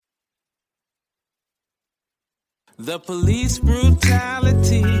The police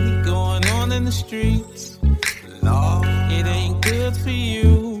brutality going on in the streets. Lord, it ain't good for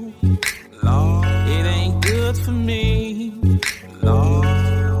you. Lord, it ain't good for me. Lord,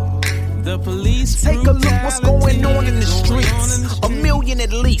 the police Take a look what's going on in the streets. A million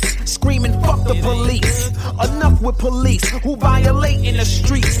at least screaming fuck the police. Enough with police who violate in the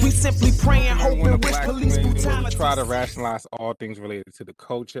streets. We simply praying, hoping with police brutality. Try to rationalize all things related to the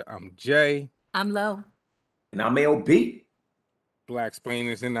culture. I'm Jay. I'm Lo. And I'm LB. Black Splain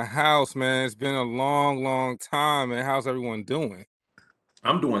is in the house, man. It's been a long time, man. How's everyone doing?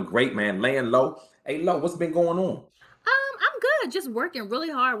 I'm doing great, man. Laying low. Hey, Lo, what's been going on? I'm good. Just working really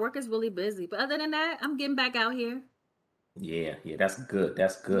hard. Work is really busy. But other than that, I'm getting back out here. Yeah, that's good.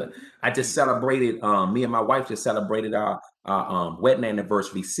 That's good. I just celebrated, me and my wife just celebrated our wedding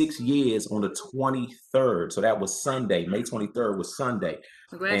anniversary, 6 years on the 23rd. So that was Sunday. May 23rd was Sunday.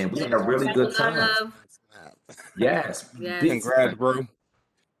 And we had a really good time. Yes. Congrats, bro.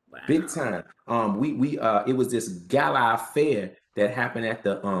 Wow. Big time. We it was this gala affair that happened at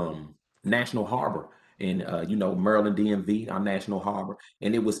the National Harbor in Maryland DMV, our National Harbor,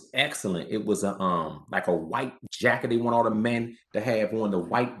 and it was excellent. It was a like a white jacket. They want all the men to have on the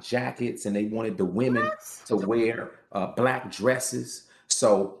white jackets, and they wanted the women to wear black dresses.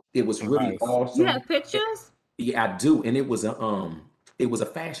 So it was really awesome. You have pictures? Yeah, I do, and it was a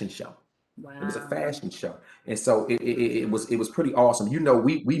fashion show. Wow. It was a fashion show, and so it was pretty awesome.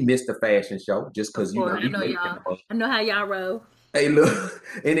 We missed the fashion show just because I know how y'all roll. Hey, look,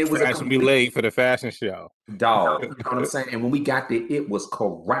 and it was fashion be late for the fashion show, dog. You know what I'm saying? And when we got there, it was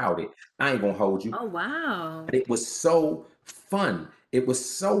crowded. I ain't gonna hold you. Oh wow! It was so fun. It was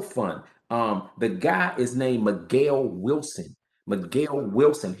so fun. The guy is named Miguel Wilson. Miguel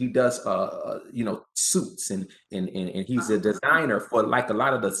Wilson. He does suits and he's a designer for like a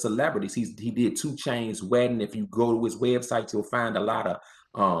lot of the celebrities. He did 2 Chainz's wedding. If you go to his website, you'll find a lot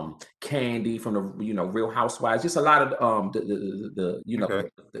of Candy from the Real Housewives, just a lot of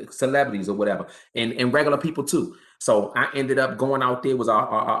the celebrities or whatever, and regular people too. So I ended up going out there. It was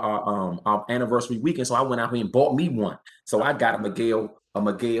our anniversary weekend, so I went out here and bought me one. So I got a Miguel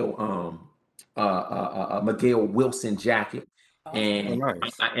Wilson jacket. And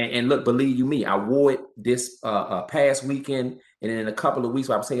nice. And look, believe you me, I wore it this past weekend, and then in a couple of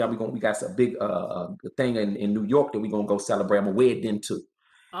weeks, I was saying we got a big thing in New York that we're gonna go celebrate. I'm gonna wear it then too.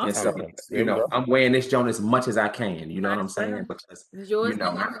 Awesome. And so, I'm wearing this joint as much as I can. You know what I'm saying? Because yours,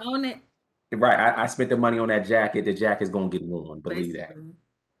 own it. Right. I spent the money on that jacket. The jacket's gonna get worn. Believe that.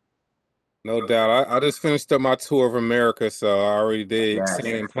 No doubt. I just finished up my tour of America, so I already did San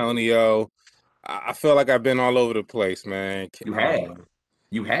Antonio. I feel like I've been all over the place, man.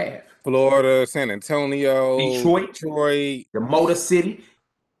 You have. Florida, San Antonio, Detroit, the Motor City.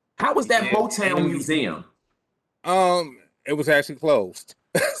 How was that Motown Museum? It was actually closed.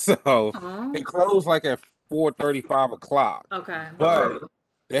 So it closed like at 4:30, 5 o'clock. Okay. But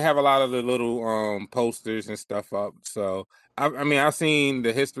they have a lot of the little posters and stuff up. So I mean, I've seen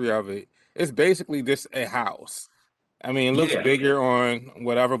the history of it. It's basically just a house. I mean, it looks bigger on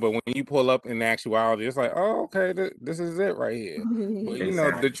whatever, but when you pull up in actuality, it's like, oh, okay, this is it right here.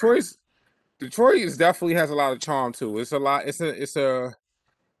 But Detroit is definitely has a lot of charm too. It's a lot. It's a.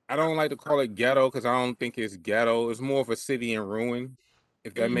 I don't like to call it ghetto because I don't think it's ghetto. It's more of a city in ruin,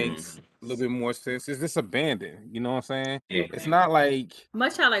 if that makes a little bit more sense. It's just abandoned. You know what I'm saying? Yeah. It's not like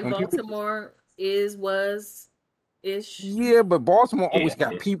much how like Baltimore was. Ish. Yeah, but Baltimore always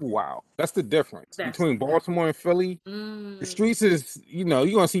got people out. That's the difference between Baltimore and Philly. The streets is, you're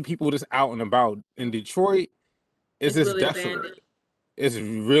gonna see people just out and about. In Detroit, it's just really desolate. Abandoned. It's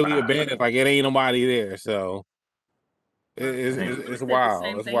really abandoned. Like it ain't nobody there. So it's wild.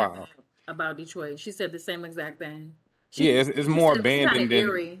 It's wild. About Detroit, she said the same exact thing. It's more abandoned than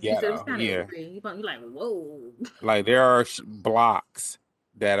eerie. She said it's kind of eerie. You're like, whoa. Like there are blocks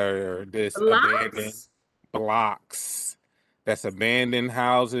that are this abandoned. Blocks that's abandoned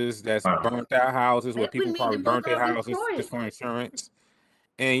houses, that's burnt out houses where people probably burnt their houses just for insurance.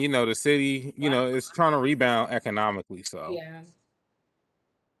 And the city, is trying to rebound economically. So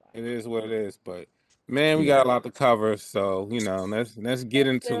it is what it is. But man, we got a lot to cover. So let's get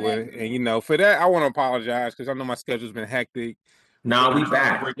into it. And for that, I want to apologize because I know my schedule's been hectic. Now we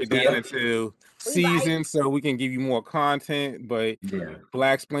back. Break it down into seasons so we can give you more content. But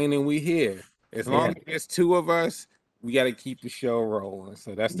Black Splaining, we here. As long as there's 2 of us, we got to keep the show rolling.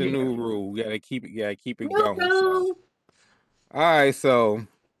 So that's the new rule. We got to keep it going. So. All right. So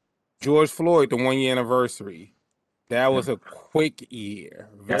George Floyd, the 1-year anniversary. That was a quick year.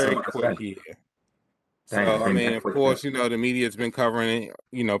 Very quick year. So, I mean, of course, the media's been covering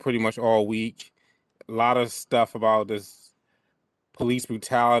it, pretty much all week. a lot of stuff about this police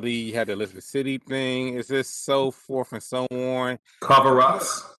brutality. You had the Elizabeth City thing. It's just so forth and so on.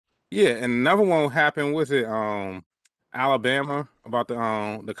 Cover-ups. Yeah, and another one happened, was it Alabama, about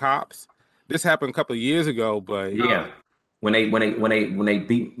the cops? This happened a couple of years ago, but Yeah. When they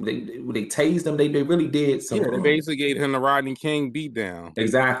tased them, they really did some. yeah, they basically gave him the Rodney King beatdown.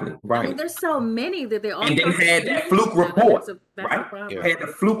 Exactly, I right. mean, there's so many that they all. And they had that fluke That's report, that's right? the problem. Yeah. Had the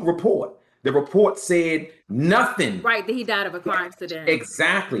fluke report. The report said nothing. Right, that he died of a car accident.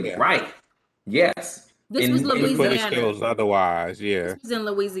 Exactly, Yeah. right. Yes. This was The footage Louisiana. shows otherwise, yeah. This was in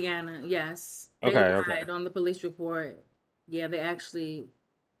Louisiana, yes. They Okay. lied on the police report. Yeah, they actually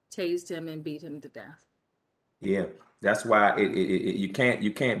tased him and beat him to death. Yeah, that's why you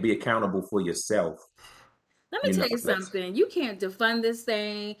can't be accountable for yourself. Let me tell you something. You can't defund this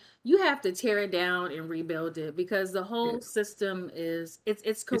thing. You have to tear it down and rebuild it, because the whole system is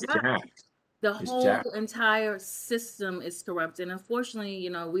it's corrupt. The whole entire system is corrupt. And unfortunately, you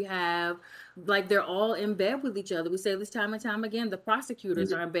know, we have, like, they're all in bed with each other. We say this time and time again. The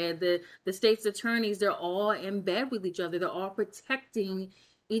prosecutors are in bed. The state's attorneys, they're all in bed with each other. They're all protecting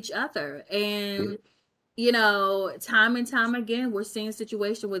each other. And you know, time and time again, we're seeing a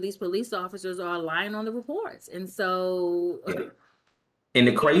situation where these police officers are lying on the reports. And so and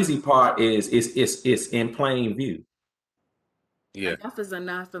the crazy part is it's in plain view. Yeah. Enough is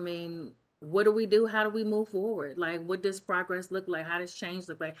enough. I mean, what do we do? How do we move forward? Like, what does progress look like? How does change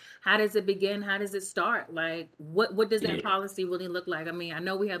look like? How does it begin? How does it start? Like, what does that policy really look like? I mean, I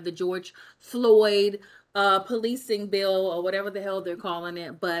know we have the George Floyd policing bill, or whatever the hell they're calling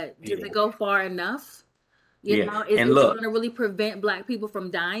it, but does it go far enough? You know, is it going to really prevent Black people from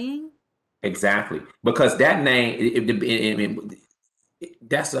dying? Exactly, because that name,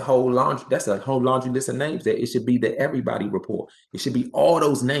 that's a whole laundry list of names. That it should be the everybody report. It should be all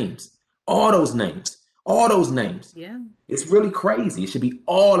those names, all those names, all those names. Yeah, it's really crazy. It should be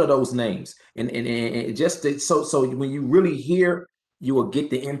all of those names, and just so when you really hear, you will get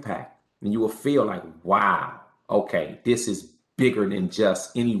the impact, and you will feel like, wow, okay, this is bigger than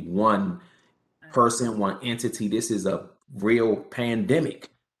just any one person, one entity. This is a real pandemic,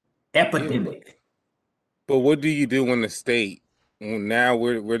 epidemic. Yeah. But what do you do when the state? Now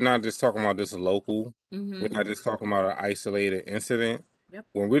we're not just talking about this local. We're not just talking about an isolated incident. Yep.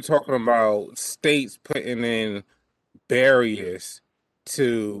 When we're talking about states putting in barriers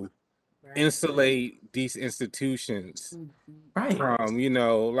to insulate these institutions from, you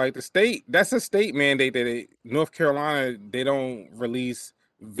know, like the state, that's a state mandate that North Carolina, they don't release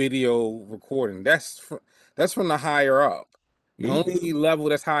video recording. That's from the higher up. The only level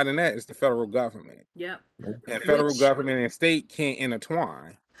that's higher than that is the federal government. Yep. And federal government and state can't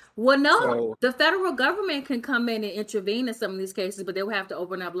intertwine. Well, no, the federal government can come in and intervene in some of these cases, but they'll have to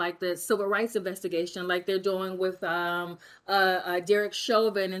open up like the civil rights investigation, like they're doing with Derek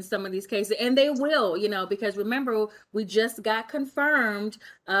Chauvin in some of these cases. And they will, you know, because remember, we just got confirmed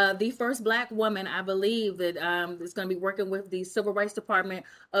the first Black woman, I believe, that is going to be working with the Civil Rights Department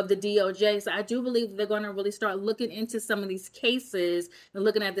of the DOJ. So I do believe they're going to really start looking into some of these cases and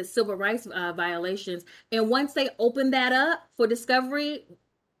looking at the civil rights violations. And once they open that up for discovery,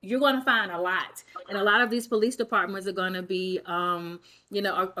 you're going to find a lot. And a lot of these police departments are going to be, you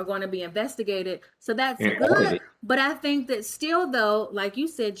know, are going to be investigated. So that's good. But I think that still, though, like you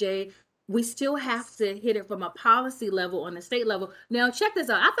said, Jay, we still have to hit it from a policy level on the state level. Now, check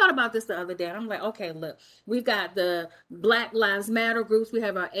this out. I thought about this the other day. I'm like, okay, look, we've got the Black Lives Matter groups. We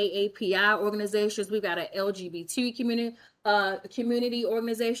have our AAPI organizations. We've got our LGBT community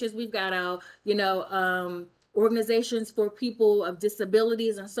organizations. We've got our, you know, organizations for people of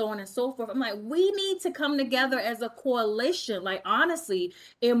disabilities and so on and so forth. I'm like, we need to come together as a coalition, like honestly,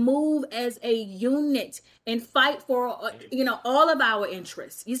 and move as a unit and fight for, you know, all of our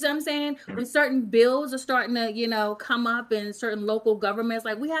interests. You see what I'm saying? When certain bills are starting to, you know, come up in certain local governments,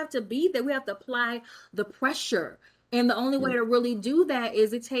 like we have to be there. We have to apply the pressure. And the only way to really do that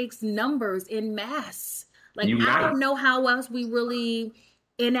is it takes numbers in mass. Like, I don't know how else we really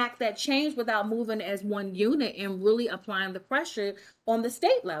enact that change without moving as one unit and really applying the pressure on the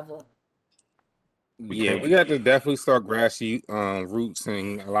state level. Yeah, we got to definitely start roots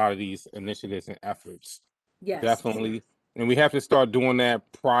in a lot of these initiatives and efforts. Yes, definitely, and we have to start doing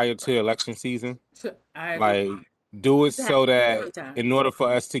that prior to election season. Like, do it so that in order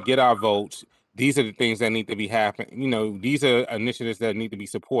for us to get our votes, these are the things that need to be happening. You know, these are initiatives that need to be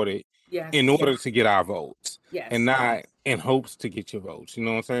supported in order to get our votes, and not in hopes to get your votes. You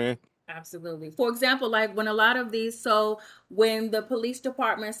know what I'm saying? Absolutely. For example, like when a lot of these, so when the police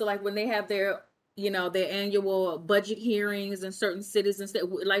department, so like when they have their their annual budget hearings in certain cities and stuff.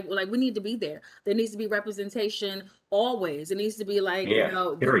 Like we need to be there. There needs to be representation always. It needs to be like,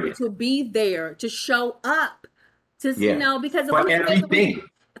 period. to be there, to show up, to because for everything.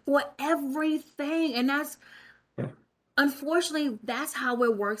 For everything. And that's unfortunately, that's how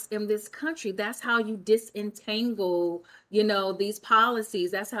it works in this country. That's how you disentangle, these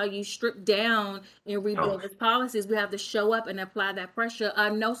policies. That's how you strip down and rebuild these policies. We have to show up and apply that pressure.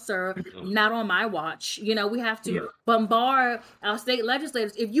 No, sir, not on my watch. We have to bombard our state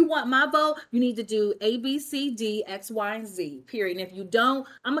legislators. If you want my vote, you need to do A, B, C, D, X, Y, and Z, period. And if you don't,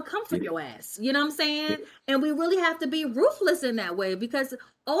 I'm going to come for your ass. You know what I'm saying? And we really have to be ruthless in that way, because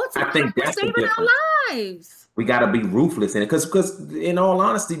ultimately, I think that's saving our lives. We got to be ruthless in it, because in all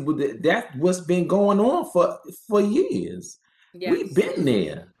honesty, that's what's been going on for years. Yes. We've been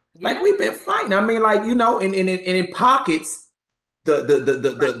there, like we've been fighting. I mean, like and in pockets,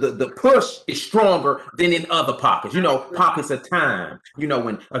 the push is stronger than in other pockets. Pockets of time.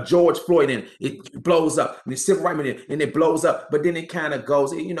 When a George Floyd and it blows up, and the civil rights movement, and it blows up, but then it kind of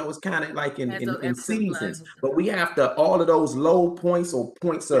goes. It's kind of like in seasons. But we have to, all of those low points or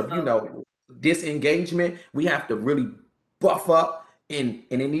points of disengagement, we have to really buff up, and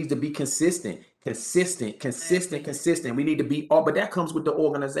it needs to be consistent. We need to be all, but that comes with the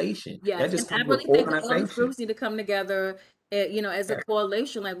organization. That just comes with organization. All the groups need to come together, as a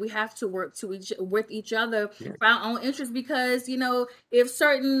coalition. Like, we have to work with each other for our own interests, because if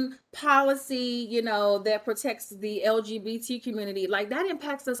certain policy that protects the LGBT community, like, that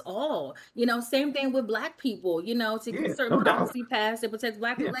impacts us all. Same thing with Black people. To get certain policy passed that protects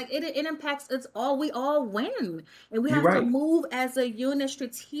Black people, like it impacts us all. We all win, and we have to move as a unit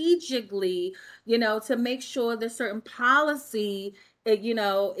strategically, to make sure that certain policy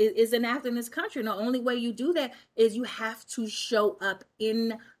is enacted in this country. And the only way you do that is you have to show up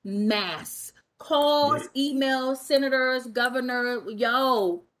in mass. Calls, emails, senators, governor,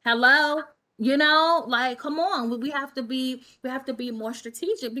 hello. Like, come on. We have to be more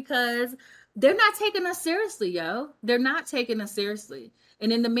strategic, because they're not taking us seriously, They're not taking us seriously.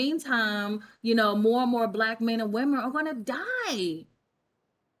 And in the meantime, more and more Black men and women are gonna die.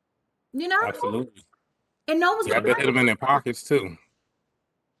 Absolutely. And no one's gonna hit them in their pockets too.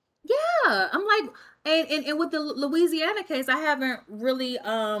 Yeah, I'm like, and with the Louisiana case, I haven't really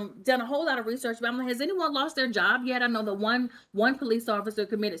done a whole lot of research, but I'm like, has anyone lost their job yet? I know the one police officer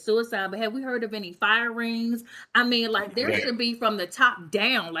committed suicide, but have we heard of any firings? I mean, like, there should be, from the top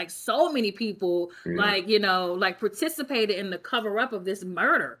down, like, so many people, like, like, participated in the cover up of this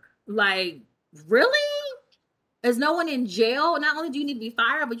murder. Like, really? Is no one in jail? Not only do you need to be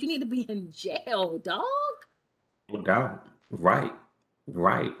fired, but you need to be in jail, dog. No doubt. Right.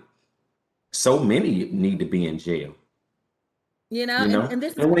 So many need to be in jail. And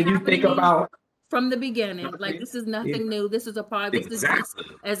this is when you think about from the beginning, like, this is nothing new. This is a part. This is just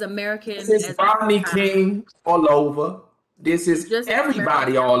as Americans. This is Rodney King all over. This is just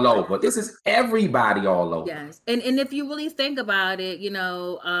everybody all over. This is everybody all over. Yes, and if you really think about it,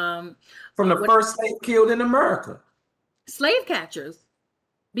 from the first slave killed in America, slave catchers.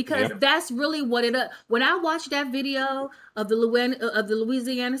 Because that's really what it is. When I watched that video of the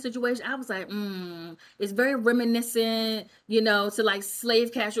Louisiana situation, I was like, it's very reminiscent, to, like,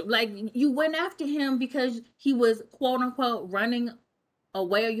 slave catcher. Like, you went after him because he was, quote unquote, running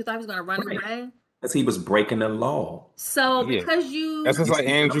away, or you thought he was going to run away. Because he was breaking the law. So because that's just like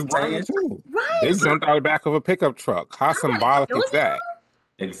Andrew Brown too. Right. They jumped out the back of a pickup truck. How symbolic is that?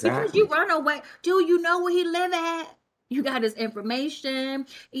 Exactly. Because you run away. Dude, you know where he live at. You got his information,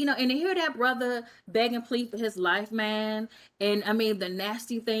 and to hear that brother beg and plead for his life, man. And I mean, the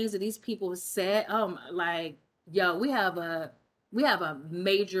nasty things that these people said, like, we have a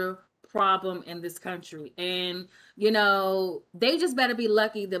major problem in this country. And, they just better be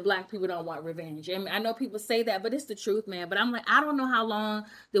lucky that Black people don't want revenge. And I know people say that, but it's the truth, man. But I'm like, I don't know how long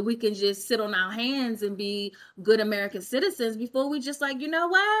that we can just sit on our hands and be good American citizens before we just, like,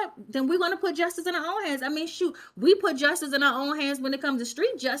 what? Then we're going to put justice in our own hands. I mean, shoot, we put justice in our own hands when it comes to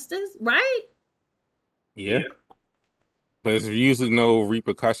street justice, right? Yeah. But there's usually no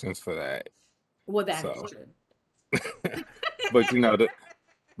repercussions for that. Well, that's true. But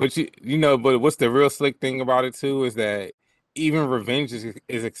but what's the real slick thing about it too is that even revenge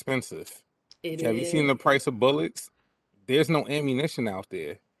is expensive. Have you seen the price of bullets? There's no ammunition out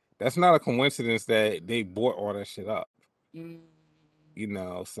there. That's not a coincidence that they bought all that shit up.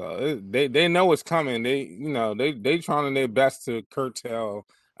 So they know it's coming. They trying their best to curtail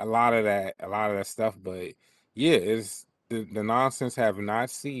a lot of that stuff. But it's the nonsense have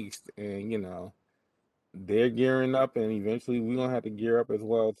not ceased, and they're gearing up, and eventually we're gonna have to gear up as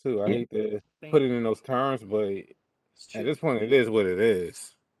well too. I hate to put it in those terms, but at this point, it is what it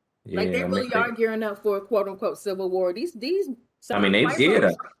is. Like they really are gearing up for a quote unquote civil war. These they geared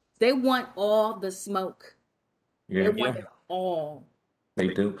up. They want all the smoke. They want it all. They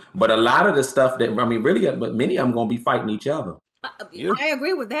do. But a lot of the stuff that really, but many of them gonna be fighting each other. I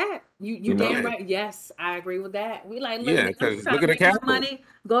agree with that. You damn right. Yes, I agree with that. We like, look, look at the capital. Money,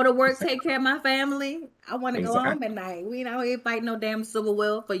 go to work, take care of my family. I want to go home at night. We ain't fighting no damn civil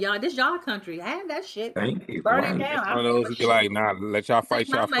war for y'all. This y'all country. Have that shit. Thank you. Burn it down. One of those who be like, nah, let y'all fight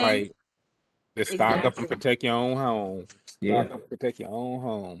y'all fight. Just stock up and protect your own home. Stock up, protect your own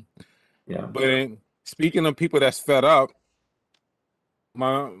home. Yeah. But speaking of people that's fed up,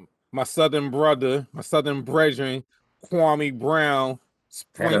 my southern brother, my southern brethren, Kwame Brown,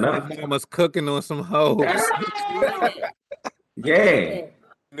 sprinkling mama's cooking on some hoes. Yeah.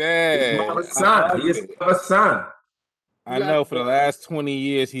 His son. I know for the last 20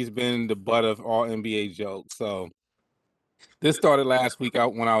 years he's been the butt of all NBA jokes. So this started last week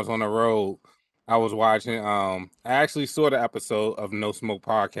out when I was on the road. I was watching. I actually saw the episode of No Smoke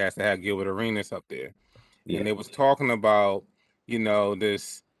Podcast that had Gilbert Arenas up there, and they was talking about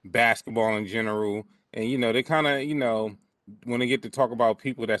this basketball in general, and they kind of when they get to talk about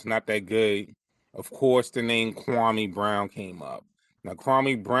people that's not that good, of course the name Kwame Brown came up. Now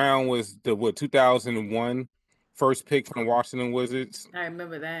Kwame Brown was the 2001 first pick from the Washington Wizards. I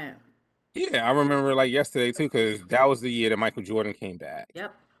remember that. Yeah, I remember like yesterday too, because that was the year that Michael Jordan came back.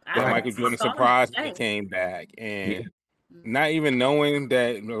 Yep. Michael Jordan surprised he came back, and not even knowing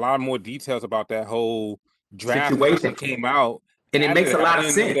that a lot more details about that whole draft situation came out. And it makes a lot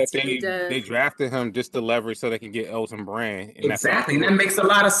of sense. They drafted him just to leverage so they can get Elton Brand. Exactly. And that makes a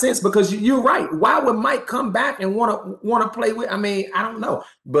lot of sense because you're right. Why would Mike come back and want to play with? I mean, I don't know.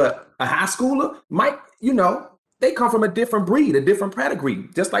 But a high schooler, Mike, they come from a different breed, a different pedigree.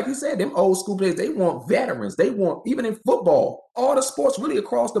 Just like you said, them old school players, they want veterans. They want, even in football, all the sports really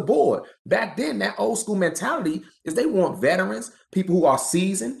across the board. Back then, that old school mentality is they want veterans, people who are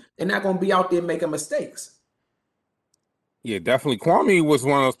seasoned and not going to be out there making mistakes. Yeah, definitely. Kwame was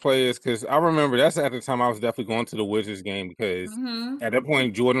one of those players because I remember that's at the time I was definitely going to the Wizards game because at that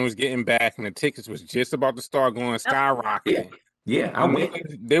point Jordan was getting back and the tickets was just about to start going skyrocketing. Yeah,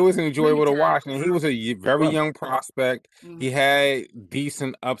 they was enjoyable to watch, and he was a very young prospect. He had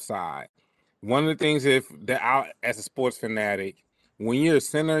decent upside. One of the things as a sports fanatic, when you're a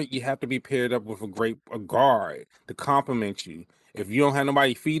center, you have to be paired up with a guard to complement you. If you don't have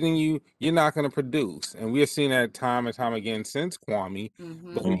nobody feeding you, you're not going to produce. And we have seen that time and time again since Kwame.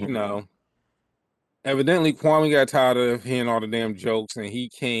 But, evidently Kwame got tired of hearing all the damn jokes, and he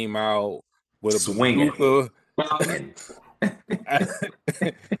came out with a bazooka,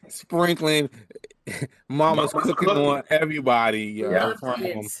 sprinkling mama's cooking on everybody.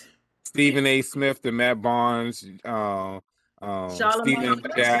 From Stephen A. Smith to Matt Barnes, Steven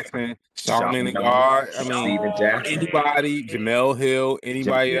Jackson, Charlamagne Guard. I mean, anybody, Jamel Hill,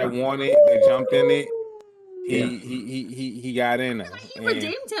 anybody that wanted, that jumped in it. He got in there. He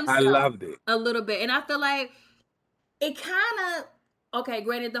redeemed himself. I loved it a little bit, and I feel like it kind of. Okay,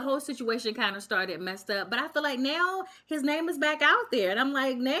 granted, the whole situation kind of started messed up, but I feel like now his name is back out there, and I'm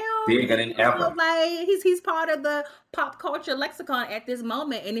like, now bigger than ever. Like he's part of the pop culture lexicon at this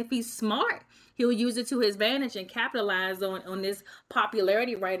moment, and if he's smart, he'll use it to his advantage and capitalize on this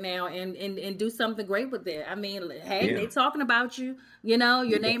popularity right now, and do something great with it. I mean, hey, they talking about you.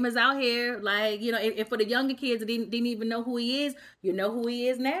 Your name is out here. Like, and for the younger kids that didn't even know who he is, you know who he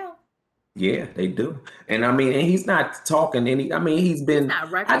is now. Yeah, they do. And I mean, and he's not talking he's been,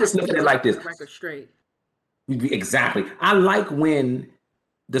 I just look at it like this. Record straight. Exactly. I like when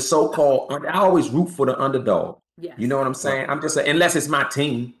the so-called, I always root for the underdog. Yes. You know what I'm saying? I'm just saying, unless it's my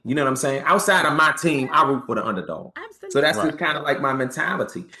team, you know what I'm saying? Outside of my team, I root for the underdog. Absolutely. So that's just kind of like my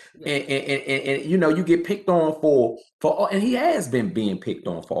mentality. Yeah. And you get picked on for all, and he has been being picked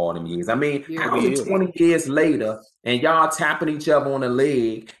on for all them years. I mean, how is it 20 years later and y'all tapping each other on the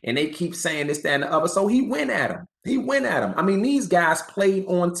leg and they keep saying this, that, and the other? So he went at him. I mean, these guys played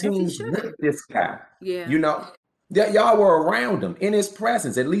on teams with this guy. Yeah. Y'all were around him in his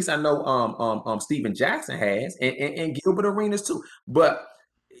presence. At least I know Steven Jackson has, and Gilbert Arenas too. But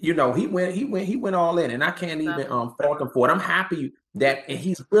he went all in, and I can't even fault him for it. I'm happy that, and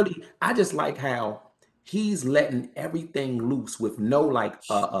he's really, I just like how he's letting everything loose with no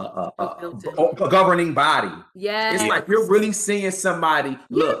governing body. Yeah. It's like you're really seeing somebody,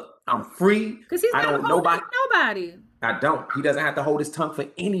 look, I'm free. Because he's not nobody. I don't. He doesn't have to hold his tongue for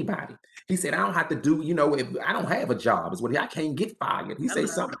anybody. He said, I don't have to do, if I don't have a job, is what I can't get fired. He said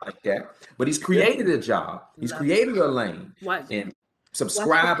something like that. But he's created a job. He's created a lane. And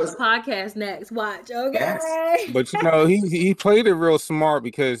subscribers. Podcast next. Watch. Okay. Yes. But he played it real smart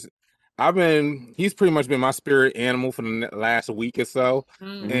because he's pretty much been my spirit animal for the last week or so.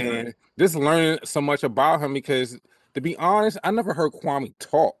 And just learning so much about him because, to be honest, I never heard Kwame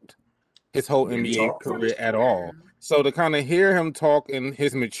talk his whole NBA career at all. So to kind of hear him talk in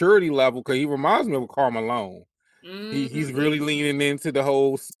his maturity level, because he reminds me of Karl Malone. He's really leaning into the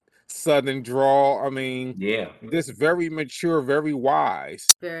whole Southern drawl. I mean, just very mature, very wise,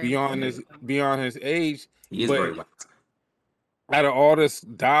 beyond his age. He is very wise. Out of all this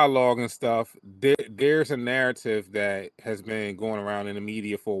dialogue and stuff, there's a narrative that has been going around in the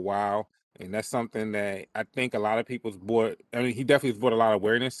media for a while, and that's something that I think a lot of people's brought. I mean, he definitely has brought a lot of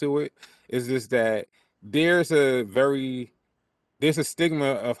awareness to it. Is just that there's a stigma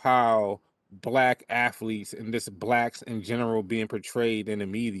of how Black athletes and just Blacks in general being portrayed in the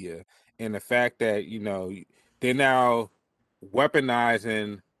media, and the fact that they're now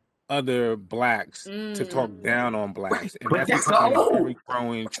weaponizing other Blacks to talk down on Blacks, and that's a very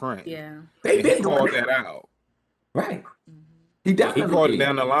growing trend. Yeah, he called that out. Right. He definitely called it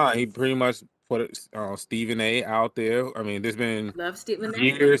down the line. He pretty much put Stephen A. out there. I mean, there's been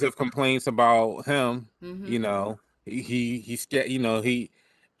years of complaints about him. He's scared.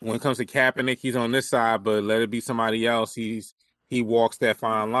 When it comes to Kaepernick, he's on this side, but let it be somebody else. He walks that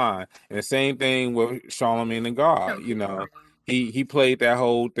fine line. And the same thing with Charlamagne the God. He played that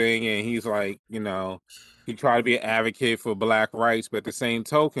whole thing, and he's like, he tried to be an advocate for Black rights, but at the same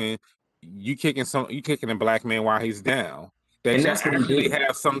token, you kicking a Black man while he's down. That actually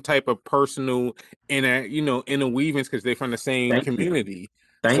have some type of personal interweavings because they're from the same community.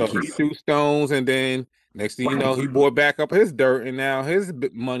 Thank you. 2 stones, and then next thing you know, he brought back up his dirt, and now his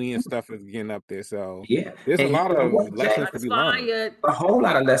money and stuff is getting up there. So there's a lot of lessons to be learned. A whole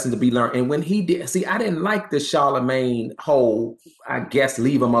lot of lessons to be learned. And when he did, I didn't like the Charlamagne whole, I guess,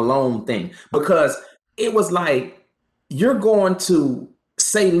 leave him alone thing, because it was like, you're going to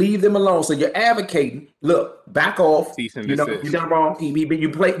say leave them alone, so you're advocating. Look, back off. You done wrong.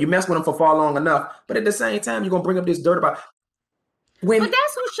 You mess with him for far long enough, but at the same time, you're gonna bring up this dirt about. But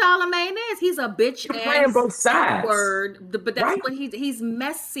that's who Charlamagne is. He's a bitch ass playing both sides. But that's what he's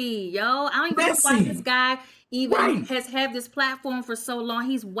messy, yo. I don't even know why this guy even has had this platform for so long.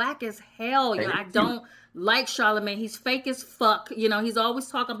 He's whack as hell, yo. I don't like Charlamagne. He's fake as fuck. He's always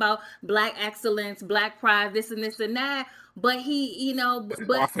talking about Black excellence, Black pride, this and that. But he,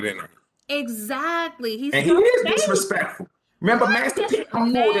 exactly. He is disrespectful. Remember, Master P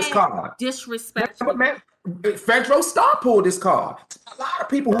pulled this card. Disrespectful. Fedro Starr pulled this card. A lot of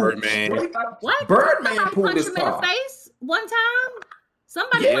people Birdman pulled this card. In the face one time.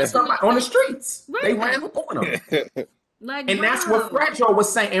 Somebody on the streets. Right. They ran up on him. And that's what Fedro was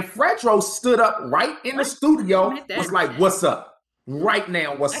saying. And Fedro stood up right in the studio. Was like, "What's up? Right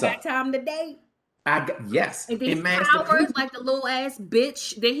now, what's up? I got time today." Yes. And then Powers, like the little ass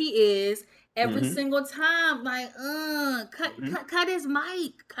bitch that he is, every single time, like, cut his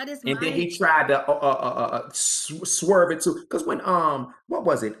mic. And then he tried to swerve it too. Because when what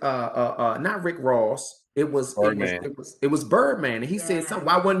was it? Not Rick Ross. It was Birdman. It was Birdman. And he said something.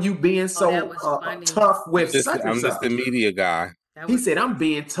 Why wasn't you being so tough with such I'm just the media guy. He said, I'm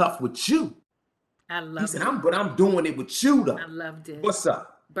being tough with you. I love it. He said, I'm doing it with you though. I loved it. What's up?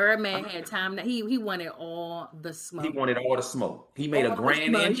 Birdman had time. He wanted all the smoke. He wanted all the smoke. He made a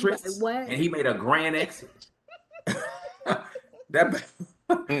grand entrance. And he made a grand exit.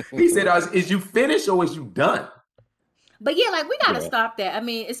 He said, is you finished or is you done? But yeah, like, we got to stop that. I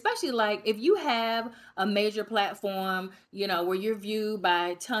mean, especially like if you have a major platform, where you're viewed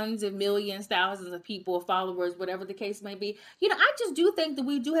by tons of millions, thousands of people, followers, whatever the case may be. I just do think that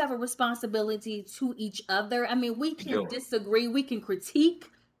we do have a responsibility to each other. I mean, we can disagree, we can critique.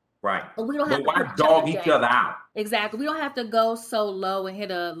 Right. But we don't have to dog each other out. Exactly. We don't have to go so low and hit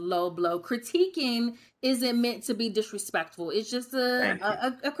a low blow. Critiquing isn't meant to be disrespectful. It's just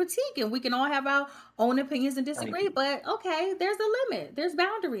a critique, and we can all have our own opinions and disagree. But okay, there's a limit. There's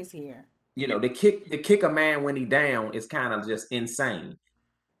boundaries here. To kick a man when he down is kind of just insane.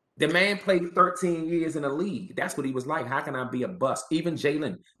 The man played 13 years in the league. That's what he was like. How can I be a bust? Even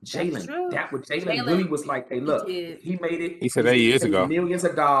Jalen, Jalen really was like, hey, look, he made it. He said that years ago. Millions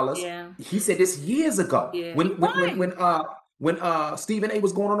of dollars. Yeah. He said this years ago. Yeah. When Stephen A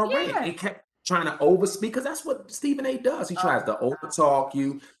was going on a rant. trying to overspeak, because that's what Stephen A does. He tries to overtalk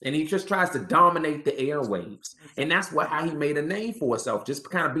you, and he just tries to dominate the airwaves. And that's how he made a name for himself, just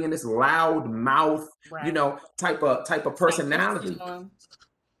kind of being this loud mouth, type of personality.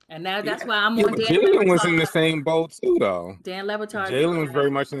 And that's why I'm on Dan Jalen was in the same boat too, though. Dan Le Batard. Jalen was very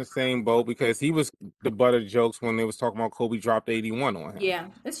much in the same boat because he was the butt of jokes when they was talking about Kobe dropped 81 on him. Yeah,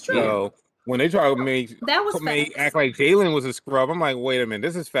 it's true. So when they try to make act like Jalen was a scrub, I'm like, wait a minute,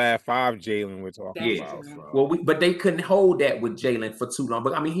 this is Fab 5 Jalen we're talking about. So. Well, but they couldn't hold that with Jalen for too long.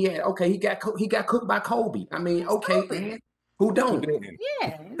 But I mean, he got cooked by Kobe. I mean, okay, man. Who don't?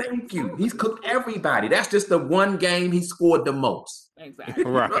 Yeah. Thank you. He's cooked everybody. That's just the one game he scored the most. Exactly.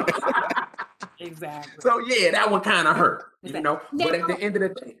 Right. Exactly. So yeah, that one kind of hurt, Now, but at the end of the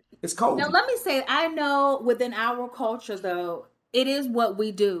day, it's Kobe. Now let me say, I know within our culture though, it is what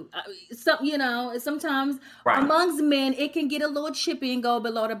we do. Sometimes amongst men, it can get a little chippy and go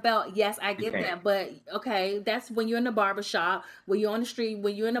below the belt. Yes, I get that. But okay, that's when you're in the barbershop, when you're on the street,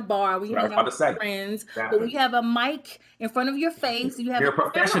 when you're in a bar, when you're hanging out with friends. Exactly. But we have a mic in front of your face. You have a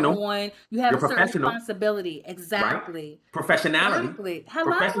professional on. You have a certain responsibility. Exactly. Right. Professionality. Exactly.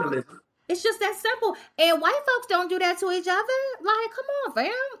 Hello. Professionalism. And It's just that simple. And white folks don't do that to each other. Like, come on,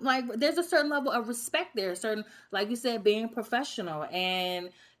 fam. Like, there's a certain level of respect there. Certain, like you said, being professional. And,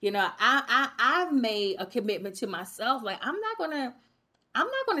 you know, I've made a commitment to myself. Like, I'm not gonna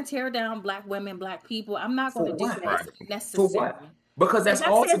tear down Black women, Black people. I'm not gonna do that necessarily. For what? Because that's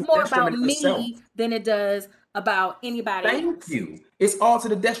all more about me than it does about anybody else. Thank you. It's all to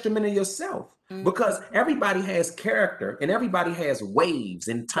the detriment of yourself. Mm-hmm. Because everybody has character and everybody has waves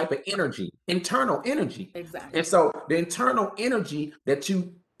and type of energy, internal energy. Exactly. And so the internal energy that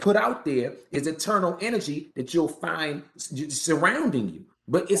you put out there is internal energy that you'll find surrounding you.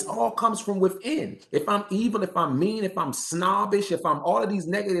 But it all comes from within. If I'm evil, if I'm mean, if I'm snobbish, if I'm all of these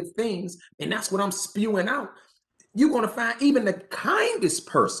negative things, and that's what I'm spewing out, you're going to find even the kindest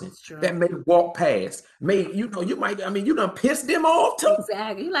person that may walk past, you done pissed them off too.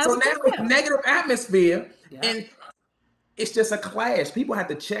 Exactly. Like, so now it's negative atmosphere, and it's just a clash. People have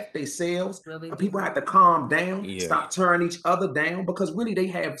to check themselves. Really people have to calm down, stop turning each other down, because really they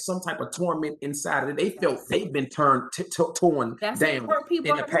have some type of torment inside of it. They felt they've been torn down in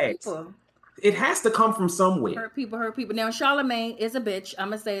the past. It has to come from somewhere. Hurt people. Now, Charlemagne is a bitch. I'm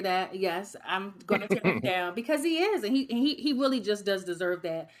gonna say that. Yes, I'm gonna tear him down because he is, and he really just does deserve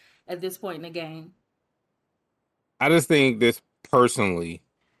that at this point in the game. I just think this personally,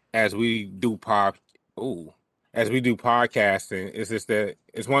 as we do podcasting, it's just that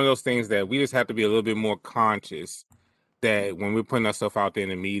it's one of those things that we just have to be a little bit more conscious that when we're putting ourselves out there in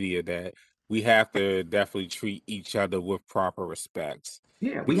the media, that we have to definitely treat each other with proper respect.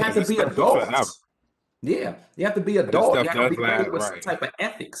 Yeah, we have to be adults. Yeah, you have to be adult. You have to be with some type of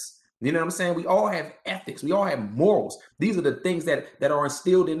ethics. You know what I'm saying? We all have ethics. We all have morals. These are the things that are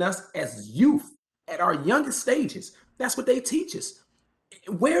instilled in us as youth at our youngest stages. That's what they teach us.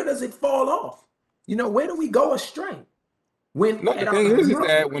 Where does it fall off? You know, where do we go astray? The thing is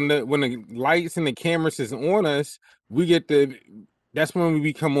that when the lights and the cameras is on us, that's when we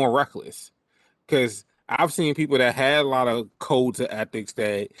become more reckless. Because I've seen people that had a lot of codes of ethics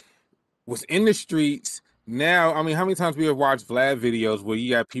that was in the streets. Now, I mean, how many times we have watched Vlad videos where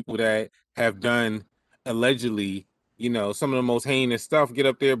you got people that have done allegedly, you know, some of the most heinous stuff, get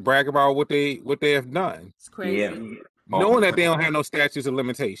up there, brag about what they have done. It's crazy. Yeah. Knowing that they don't have no statutes of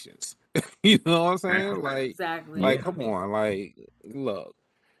limitations. You know what I'm saying? Like, exactly. Like, come on, like, look.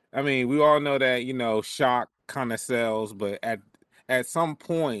 I mean, we all know that, you know, shock kind of sells, but at some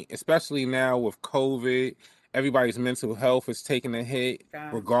point, especially now with COVID, everybody's mental health is taking a hit,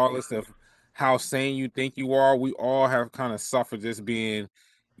 regardless of how sane you think you are. We all have kind of suffered just being,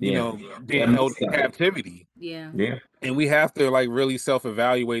 being held in captivity. Yeah. And we have to like really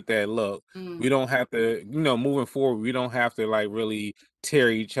self-evaluate that. Look, we don't have to, moving forward, we don't have to like really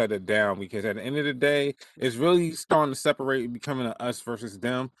tear each other down, because at the end of the day, it's really starting to separate, becoming an us versus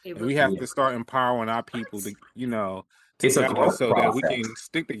them. And we have to start empowering our people to, it's a growth so process. That we can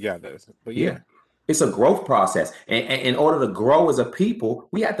stick together. But it's a growth process. And in order to grow as a people,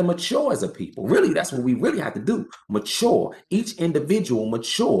 we have to mature as a people. Really, that's what we really have to do. Mature. Each individual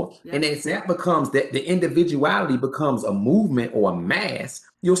mature. Yeah. And as that becomes, that the individuality becomes a movement or a mass,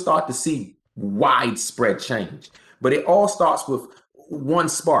 you'll start to see widespread change. But it all starts with one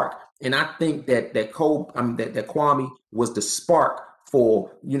spark. And I think that Kwame was the spark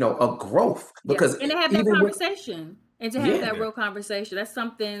for, a growth. Because and to have that conversation. And to have that real conversation, that's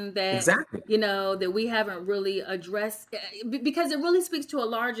something that, that we haven't really addressed, because it really speaks to a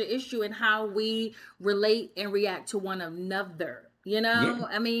larger issue in how we relate and react to one another. Yeah.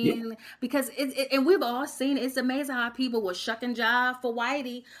 I Yeah. mean, because and we've all seen it. It's amazing how people will shuck and jive for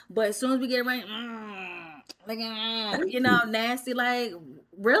Whitey, but as soon as we get around, like, Thank you. nasty. Like,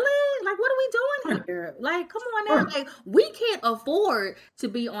 really? Like, what are we doing Right. here? Like, come on Right. now. Like, we can't afford to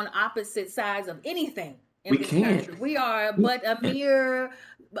be on opposite sides of anything in We this can't. country. We are We- but a mere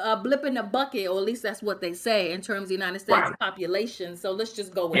blip in the bucket, or at least that's what they say in terms of the United States Right. population. So let's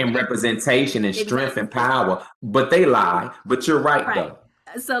just go with And that. representation and strength and Exactly. power. But they lie. But you're right, Right.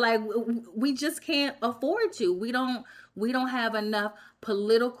 though. So like we just can't afford to. We don't have enough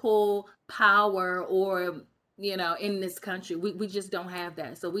political power or in this country. We just don't have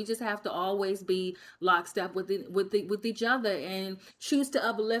that. So we just have to always be lockstep with each other and choose to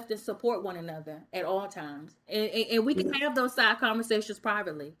uplift and support one another at all times. And we can have those side conversations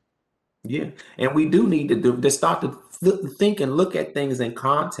privately. Yeah, and we do need to start to think and look at things in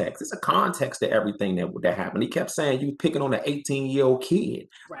context. It's a context to everything that happened. He kept saying you picking on an 18-year-old kid.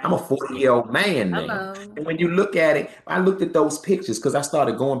 I'm a Right. 40-year-old man now. Hello. And when you look at it, I looked at those pictures because I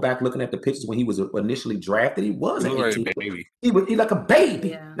started going back looking at the pictures when he was initially drafted. He He wasn't look like 18. a baby. He like a baby.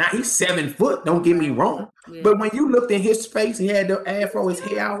 Yeah. Now he's 7 foot, don't get me wrong. Yeah. But when you looked in his face, he had the afro, his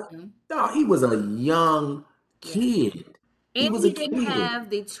hair out. Mhm. No, he was a young Yeah. kid. He And was he a didn't kid. have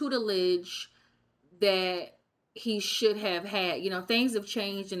the tutelage that he should have had. Things have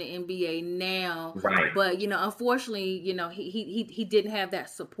changed in the NBA now, Right. but unfortunately, he didn't have that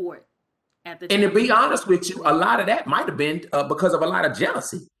support at the And to time. be honest with you, a lot of that might have been because of a lot of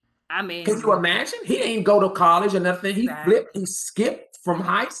jealousy. I mean, Can you imagine? He didn't go to college or nothing. He exactly. he skipped from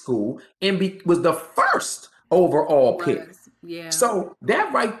high school and was the first overall pick. Yeah. So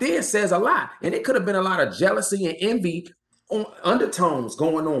that right there says a lot. And it could have been a lot of jealousy and envy undertones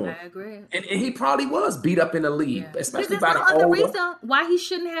going on. I agree. And he probably was beat up in the league, Yeah. especially Because by there's the no other older. reason why he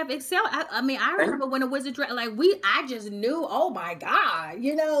shouldn't have excelled. I mean, I remember when the Wizards I just knew, oh my God,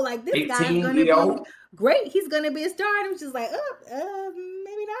 like this guy's gonna be 18-year-old. great. He's gonna be a star. And it was just like,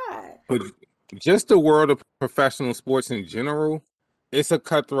 maybe not. But just the world of professional sports in general, it's a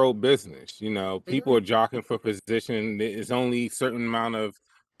cutthroat business. People are jockeying for position. There's only a certain amount of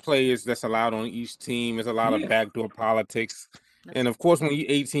players that's allowed on each team. There's a lot of Yeah. backdoor politics. And of course, when you're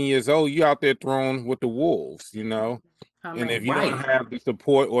 18 years old, you're out there thrown with the wolves, And if you don't Right. have the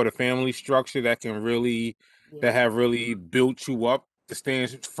support or the family structure that can really, that have really built you up to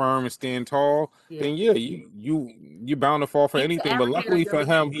stand firm and stand tall, then you're bound to fall for It's anything. But luckily for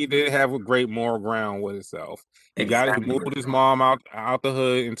him, he did have a great moral ground with himself. He Exactly. moved his mom out the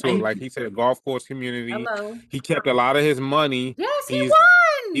hood into, Thank like you. he said, a golf course community. Hello. He kept a lot of his money. Yes, he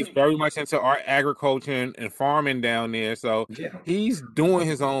He's won. very much into agriculture and farming down there. So Yeah. he's doing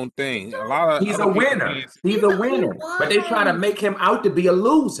his own thing. A lot of He's other a people winner. can't- He's a winner. But they try to won. make him out to be a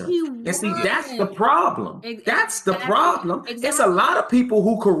loser. He And see, that's the won. problem. That's the problem. It's a lot of people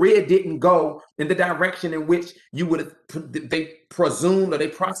whose career didn't go in the direction in which you would have they presumed or they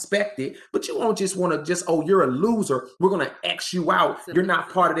prospected, but you won't just want to you're a loser. We're gonna X you out. You're not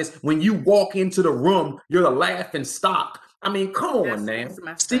part of this. When you walk into the room, you're the laughing stock. I mean, come on now.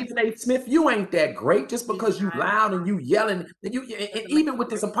 Stephen A. Smith, you ain't that great just because you loud and you yelling. And even with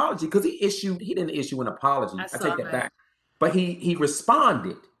this apology, because he didn't issue an apology. I take that back. But he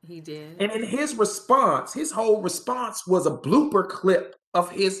responded. He did. And in his response, his whole response was a blooper clip of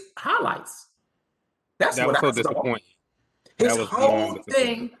his highlights. That's That what was so I saw. disappointing. His whole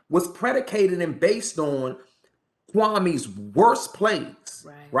thing was predicated and based on Kwame's worst plays,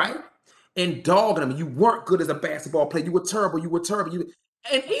 right? And dogging him. You weren't good as a basketball player. You were terrible.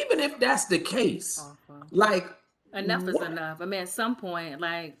 And even if that's the case, like enough is enough. I mean, at some point,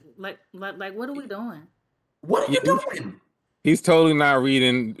 like, what are we doing? What are you doing? He's totally not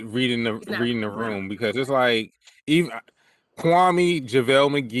reading the room, because it's like even Kwame, JaVale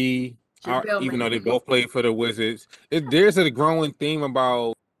McGee, even though they both played for the Wizards, there's a growing theme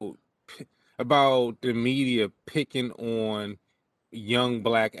about the media picking on young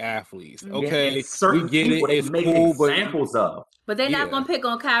black athletes. Okay, we get it. It's cool, but they're not gonna pick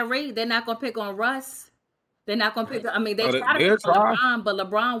on Kyrie. They're not gonna pick on Russ. They're not gonna pick. I mean, they try to pick on LeBron, but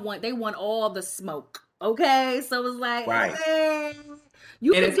LeBron want all the smoke. Okay, so it's like,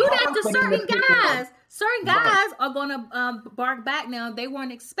 you can do that to certain guys. Certain guys are gonna bark back. Now they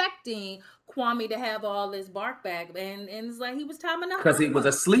weren't expecting Kwame to have all this bark back, and it's like he was timing up because he was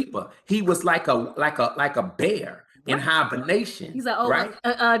a sleeper. He was like a bear in hibernation. He's like, oh,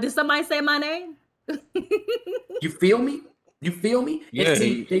 right? Did somebody say my name? You feel me? Yeah,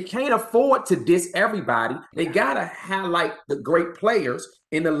 they can't afford to diss everybody. They gotta highlight the great players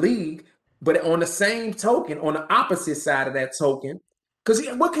in the league. But on the same token, on the opposite side of that token, Because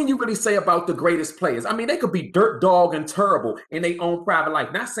what can you really say about the greatest players? I mean, they could be dirt dog and terrible in their own private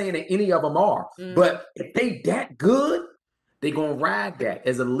life. Not saying that any of them are, but if they that good, they gonna ride that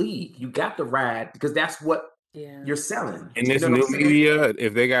as a league. You got to ride because that's what you're selling. In this new media,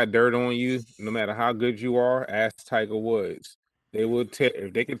 if they got dirt on you, no matter how good you are, ask Tiger Woods. They will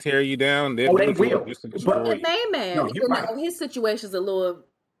if they can tear you down, they will. Just to destroy you. Mayman, his situation's a little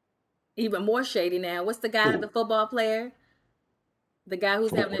even more shady now. What's the guy, the football player? The guy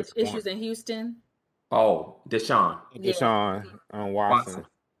who's having issues in Houston? Oh, Deshaun Watson.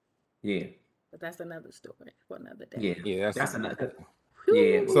 Yeah. But that's another story for another day. Yeah, that's another.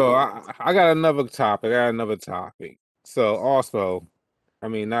 Yeah. So I got another topic. So also, I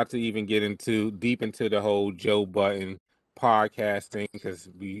mean, not to even get deep into the whole Joe Budden podcasting, because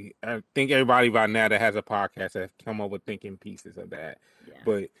I think everybody by now that has a podcast has come up with thinking pieces of that. Yeah.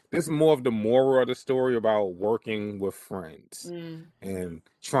 But this is more of the moral of the story about working with friends and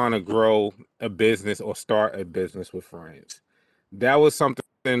trying to grow a business or start a business with friends. That was something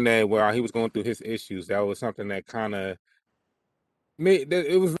that while he was going through his issues, that was something that kind of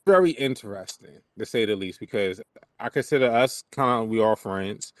it was very interesting, to say the least, because I consider us we are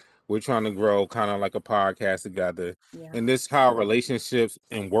friends. We're trying to grow kind of like a podcast together. Yeah. And this how relationships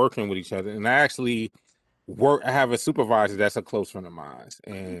and working with each other. And I actually I have a supervisor that's a close friend of mine.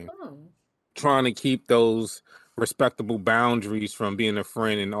 And trying to keep those respectable boundaries from being a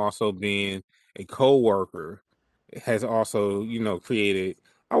friend and also being a co-worker has also, created,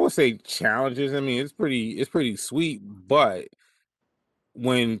 I would say, challenges. I mean, it's pretty sweet, but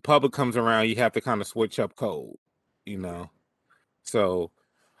when public comes around, you have to kind of switch up code, So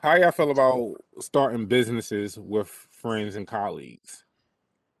how y'all feel about starting businesses with friends and colleagues?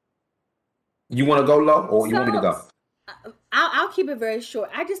 You want to go low or you want me to go? I'll keep it very short.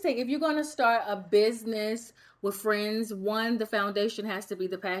 I just think if you're going to start a business with friends, one, the foundation has to be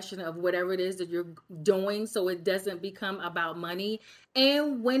the passion of whatever it is that you're doing, so it doesn't become about money.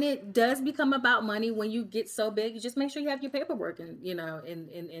 And when it does become about money, when you get so big, you just make sure you have your paperwork in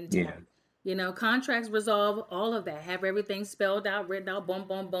time. Contracts resolve all of that. Have everything spelled out, written out, boom,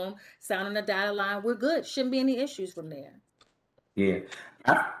 boom, boom, sign on the dotted line. We're good. Shouldn't be any issues from there. Yeah.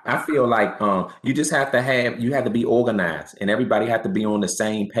 I feel like you just have to be organized and everybody have to be on the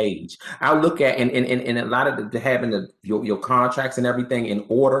same page. I look at and a lot of having your contracts and everything in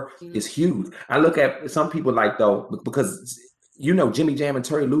order is huge. I look at some people like though, because Jimmy Jam and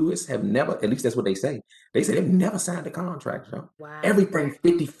Terry Lewis have never, at least that's what they say. They say they've never signed a contract, Wow. Everything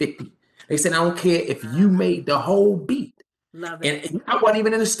 50-50. They said, I don't care if you made the whole beat. Love it. And I wasn't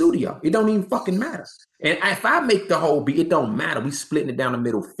even in the studio. It don't even fucking matter. And if I make the whole beat, it don't matter. We splitting it down the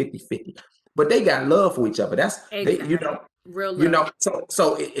middle 50-50. But they got love for each other. That's exactly. Real love.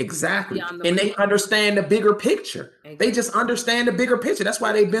 So exactly. And they understand the bigger picture. Exactly. They just understand the bigger picture. That's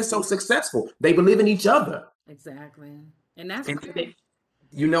why they've been so successful. They believe in each other. Exactly. And that's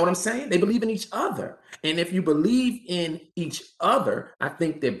you know what I'm saying? They believe in each other. And if you believe in each other, I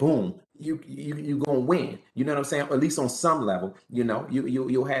think that boom, you gonna win. You know what I'm saying? Or at least on some level,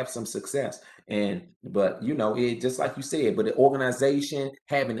 you'll have some success. But it just like you said, but the organization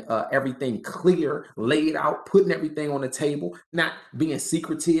having everything clear, laid out, putting everything on the table, not being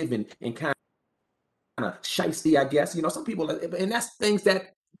secretive and kind of shiesty, I guess. Some people, and that's things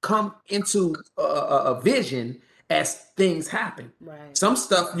that come into a vision as things happen. Right. Some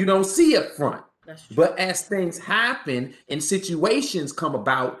stuff you don't see up front. But as things happen and situations come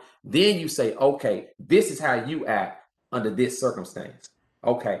about, then you say, okay, this is how you act under this circumstance.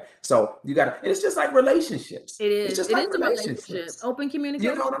 Okay. So you got to, it's just like relationships. It is. It's just it like is relationships. Open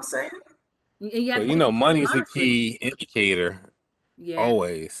communication. You know what I'm saying? Money is a key indicator. Yeah.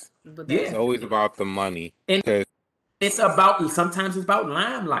 Always. It's always about the money. And sometimes it's about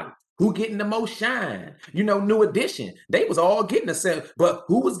limelight. Who getting the most shine? New Edition. They was all getting a set, but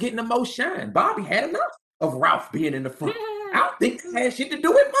who was getting the most shine? Bobby had enough of Ralph being in the front. I don't think it had shit to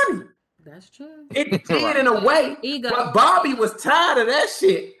do with money. That's true. It did in a way. Ego. But Bobby was tired of that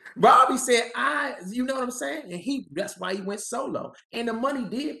shit. Bobby said, you know what I'm saying? And that's why he went solo. And the money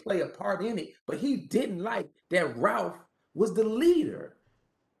did play a part in it, but he didn't like that Ralph was the leader.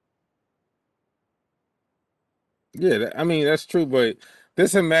 Yeah, I mean, that's true, but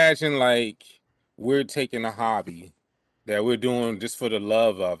just imagine like we're taking a hobby that we're doing just for the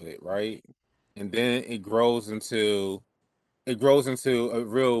love of it, right? And then it grows into a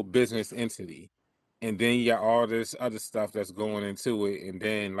real business entity. And then you got all this other stuff that's going into it. And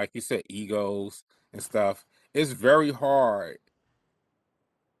then, like you said, egos and stuff. It's very hard,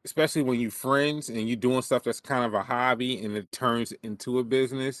 especially when you're friends and you're doing stuff that's kind of a hobby and it turns into a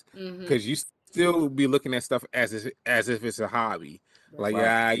business, because you still be looking at stuff as if it's a hobby. Like,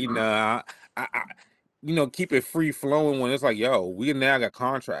 Right. keep it free flowing when it's like, yo, we now got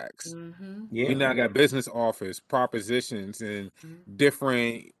contracts. Mm-hmm. We Yeah. now got business office propositions and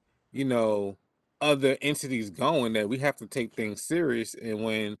different, other entities going that we have to take things serious. And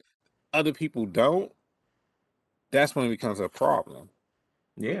when other people don't, that's when it becomes a problem.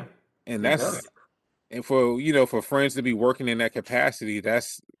 Yeah. And It does. for friends to be working in that capacity,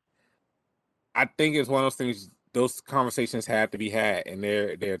 I think it's one of those things. Those conversations have to be had, and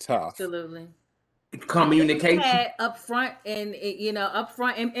they're tough. Absolutely. Communication. Had upfront and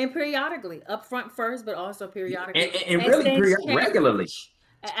upfront and periodically, upfront first, but also periodically, And as really things regularly. change.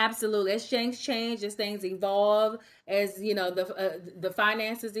 Absolutely, as things change, as things evolve, as the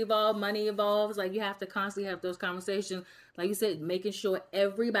finances evolve, money evolves. Like, you have to constantly have those conversations. Like you said, making sure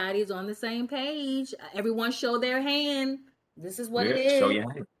everybody's on the same page. Everyone show their hand. This is what it Yeah. Show is.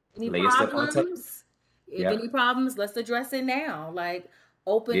 your hand. Any Lay your stuff on the table. problems? If Yeah. any problems, let's address it now. Like,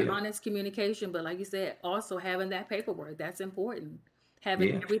 open, Yeah. honest communication. But like you said, also having that paperwork, that's important. Having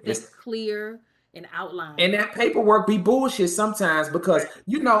Yeah. everything clear and outlined. And that paperwork be bullshit sometimes because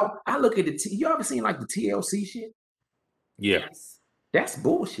I look at you ever seen like the TLC shit? Yeah. Yes. That's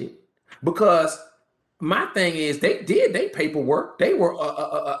bullshit. Because my thing is they did their paperwork. They were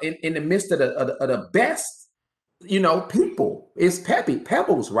in the midst of the best, people. It's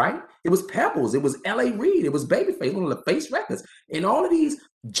Pebbles, right? It was Pebbles. It was L.A. Reid. It was Babyface, one of the Face Records, and all of these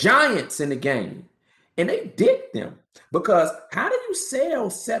giants in the game. And they did them because how do you sell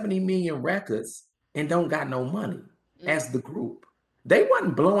 70 million records and don't got no money as the group? They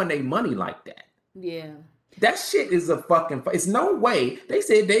wasn't blowing their money like that. Yeah. That shit is a fucking. It's no way. They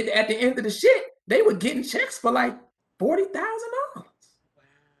said they at the end of the shit they were getting checks for like $40,000.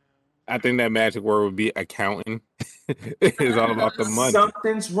 I think that magic word would be accounting. It's all about the money.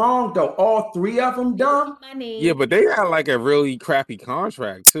 Something's wrong though. All three of them dumb. Money. Yeah, but they had like a really crappy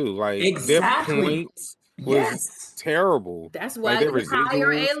contract too. Like Exactly. their points was terrible. That's why their you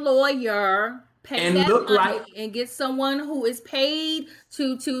hire a lawyer, pay And that look money, like- and get someone who is paid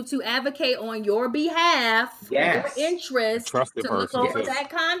to advocate on your behalf, Yes. your interest, Trusted to look person, over too. that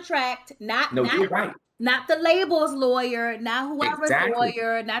contract. You're right. Not the label's lawyer, not whoever's Exactly.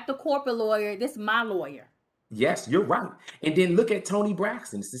 lawyer, not the corporate lawyer. This is my lawyer. Yes, you're right. And then look at Tony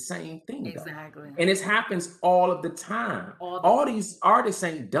Braxton. It's the same thing, though. Exactly. And it happens all of the time. All these artists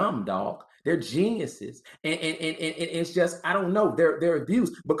ain't dumb, dog. They're geniuses. And it's just, I don't know, they're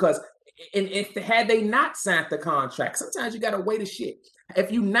abused because if had they not signed the contract, sometimes you got to wait a shit.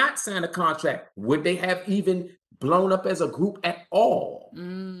 If you not signed a contract, would they have even blown up as a group at all?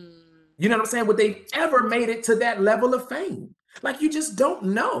 You know what I'm saying? Would they ever made it to that level of fame? Like, you just don't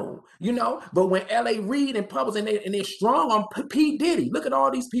know, But when L.A. Reid and Pubbles and they're strong on P. Diddy, look at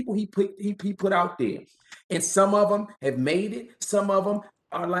all these people he put out there, and some of them have made it. Some of them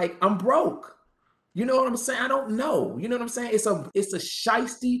are like, I'm broke. You know what I'm saying? I don't know. You know what I'm saying? It's a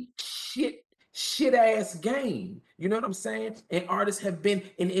shiesty shit ass game. You know what I'm saying? And artists have been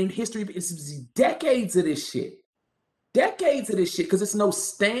in history. It's decades of this shit. Because it's no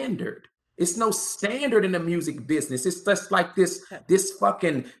standard. It's no standard in the music business. It's just like this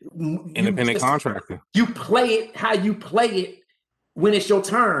fucking independent contractor. You play it how you play it when it's your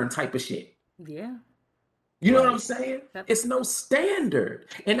turn type of shit. Yeah. You know what I'm saying? It's no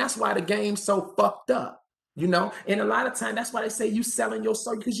standard. And that's why the game's so fucked up. And a lot of time that's why they say you selling your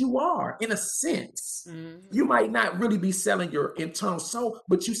soul, because you are, in a sense. You might not really be selling your internal soul,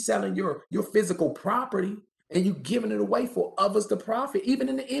 but you selling your physical property. And you giving it away for others to profit. Even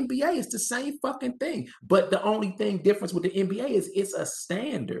in the NBA, it's the same fucking thing. But the only difference with the NBA is it's a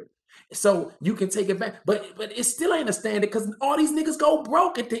standard. So you can take it back. But it still ain't a standard because all these niggas go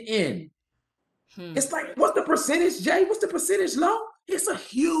broke at the end. It's like, what's the percentage, Jay? What's the percentage, Low? It's a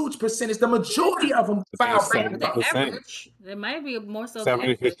huge percentage. The majority of them file bankrupt. There might be more so.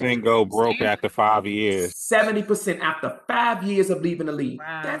 70% go broke after 5 years. 70% after 5 years of leaving the league.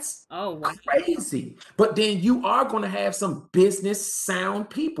 Wow. That's wow. crazy. But then you are going to have some business sound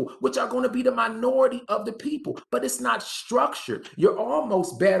people, which are going to be the minority of the people. But it's not structured. You're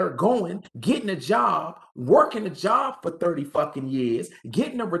almost better going, getting a job, working a job for 30 fucking years,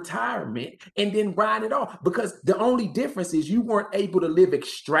 getting a retirement, and then riding it off. Because the only difference is you weren't able to live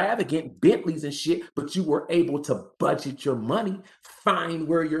extravagant Bentleys and shit, but you were able to budget your money, find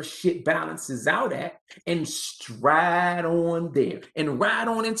where your shit balances out at, and stride on there and ride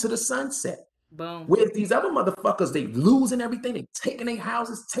on into the sunset. Boom. Whereas these other motherfuckers, they losing everything, they taking their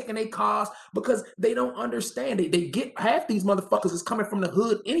houses, taking their cars because they don't understand it. They get half these motherfuckers is coming from the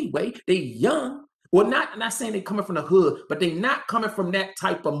hood anyway. They young. Well, not saying they coming from the hood, but they not coming from that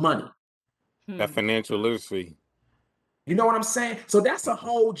type of money. That financial literacy. You know what I'm saying? So that's a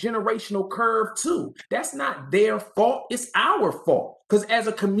whole generational curve too. That's not their fault. It's our fault. Because as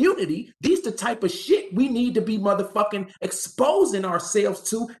a community, these the type of shit we need to be motherfucking exposing ourselves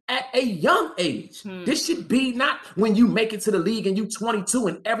to at a young age. This should be not when you make it to the league and you 22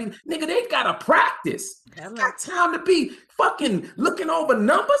 and every nigga, they gotta practice. Got time to be fucking looking over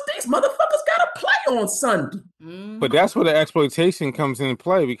numbers. These motherfuckers gotta play on Sunday. But that's where the exploitation comes into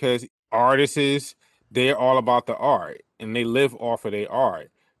play, because artists, they're all about the art and they live off of their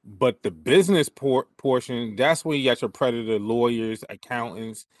art. But the business portion, that's where you got your predator lawyers,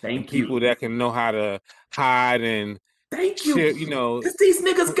 accountants, and people that can know how to hide and shit, you know. Because these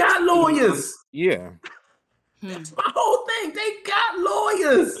niggas got lawyers. Yeah. That's my whole thing. They got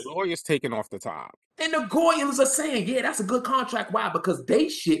lawyers. The lawyers taking off the top. And the Goyans are saying, yeah, that's a good contract. Why? Because they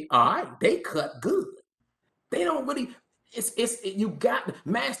shit, all right, they cut good. They don't really, you got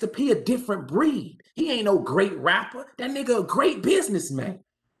Master P, a different breed. He ain't no great rapper. That nigga a great businessman.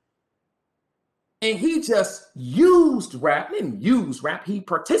 And he just used rap, didn't use rap. He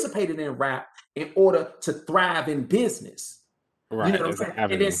participated in rap in order to thrive in business. Right. You know what I'm saying?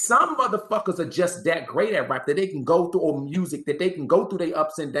 And then some motherfuckers are just that great at rap that they can go through, or music, that they can go through their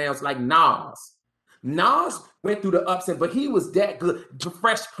ups and downs, like Nas. Nas went through the ups and, but he was that good.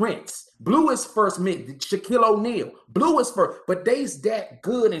 Fresh Prince blew his first mid. Shaquille O'Neal blew his first, but they's that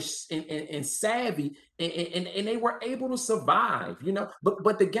good and savvy, and they were able to survive. You know,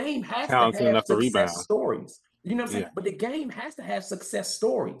 but the game has to have success stories. You know what I'm saying? Yeah. But the game has to have success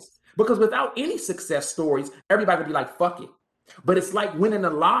stories, because without any success stories, everybody would be like, fuck it. But it's like winning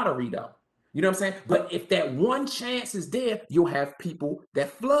the lottery, though. You know what I'm saying? But if that one chance is there, you'll have people that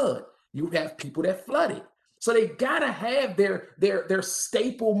flood. You have people that flood it. So they gotta have their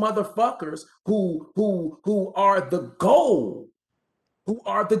staple motherfuckers who are the goal, who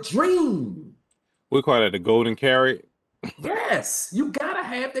are the dream. We call that the golden carrot. Yes, you gotta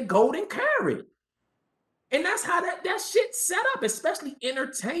have the golden carrot. And that's how that shit's set up, especially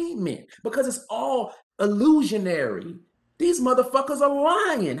entertainment, because it's all illusionary. These motherfuckers are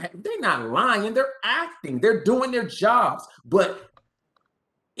lying. They're not lying, they're acting, they're doing their jobs, but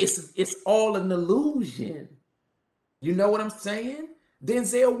it's all an illusion. You know what I'm saying?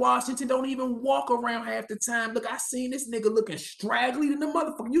 Denzel Washington don't even walk around half the time. Look, I seen this nigga looking straggly than the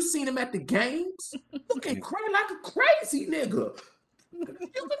motherfucker. You seen him at the games? Looking crazy like a crazy nigga.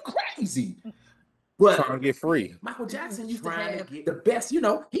 Looking crazy. But trying to get free. Michael Jackson used to have the best, you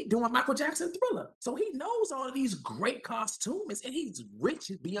know, he doing Michael Jackson Thriller. So he knows all of these great costumes, and he's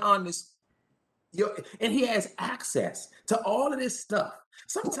rich beyond this. And he has access to all of this stuff.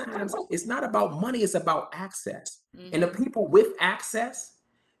 Sometimes it's not about money, it's about access. And the people with access,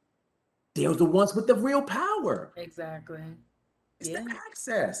 they're the ones with the real power. Exactly. It's the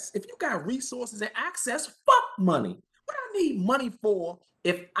access. If you got resources and access, fuck money. What I need money for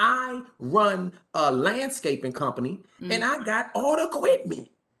if I run a landscaping company and I got all the equipment?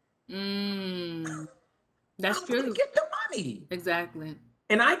 That's true. Get the money. Exactly.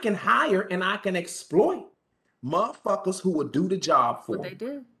 And I can hire and I can exploit motherfuckers who will do the job for what they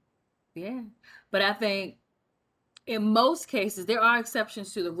do. Yeah. But I think in most cases, there are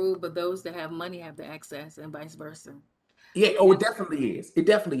exceptions to the rule, but those that have money have the access and vice versa. Yeah, it definitely is. It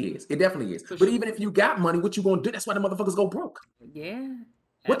definitely is. It definitely is. But even if you got money, what you gonna do? That's why the motherfuckers go broke. Yeah.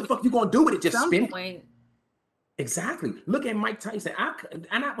 What the fuck you gonna do with it? Just spend it? Exactly. Look at Mike Tyson.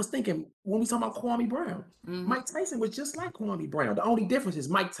 I was thinking when we talking about Kwame Brown, Mike Tyson was just like Kwame Brown. The only difference is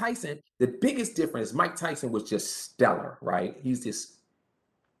Mike Tyson, the biggest difference, Mike Tyson was just stellar, right? He's this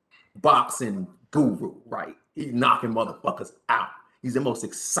boxing guru, right? He's knocking motherfuckers out. He's the most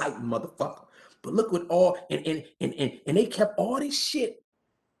exciting motherfucker. But look what all and they kept all this shit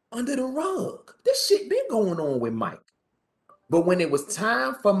under the rug. This shit been going on with Mike. But when it was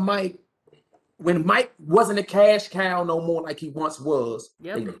time for Mike, when Mike wasn't a cash cow no more like he once was,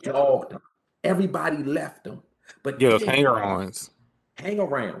 they dogged him. Everybody left him. But those hang-arounds.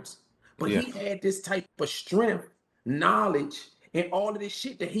 But he had this type of strength, knowledge, and all of this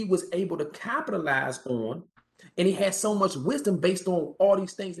shit that he was able to capitalize on. And he had so much wisdom based on all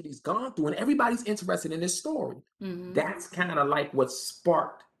these things that he's gone through. And everybody's interested in his story. That's kind of like what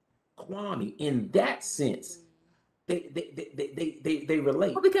sparked Kwame in that sense. They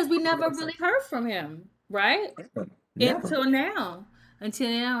relate. Well, because we never really heard from him, right? Until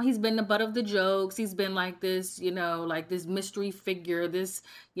now, he's been the butt of the jokes. He's been like this, you know, like this mystery figure. This,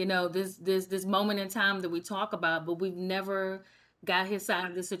 you know, this moment in time that we talk about, but we've never got his side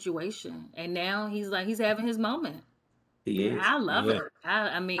of the situation. And now he's having his moment. He is. I love it.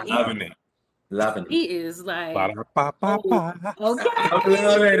 I mean, loving it. He is like, okay. I'm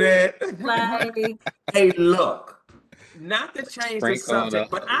loving it. Like, hey, look. not to change the Sprinkle on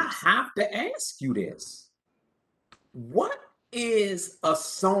subject, the but I hose. have to ask you this. What is a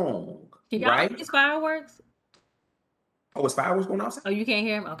song, Can y'all right? hear these fireworks? Oh, is fireworks going outside? Oh, you can't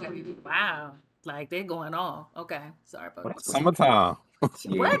hear them? Okay. Wow. Like they're going off. Okay. Sorry about Well, that. that's Summertime.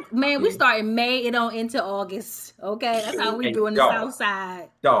 Yeah, What? Man, we yeah. start in May, it on into August. Okay. That's how we Hey, do in the dog. South Side.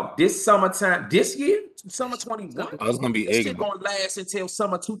 Dog, this summertime, this year, summer 21, Oh, it's gonna be this shit ignorant. gonna last until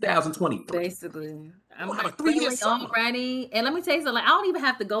summer 2023. Basically. I'm We'll have a like 3-year really summer. already. And let me tell you something. Like, I don't even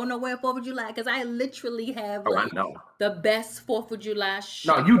have to go nowhere 4th of July because I literally have Oh, I like know. the best 4th of July No,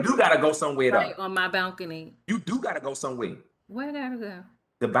 shit you do gotta go somewhere right though. on my balcony. You do gotta go somewhere. Where I gotta go?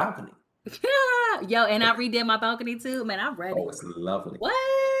 The balcony. Yo, and I redid my balcony too. Man, I'm ready. Oh, it's lovely. What?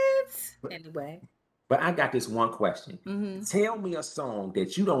 Anyway. But I got this one question. Mhm. Tell me a song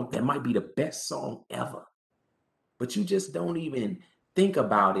that might be the best song ever, but you just don't even think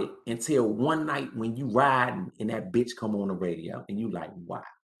about it until one night when you riding and that bitch come on the radio and you like, wow,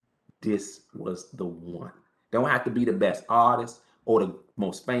 this was the one. Don't have to be the best artist or the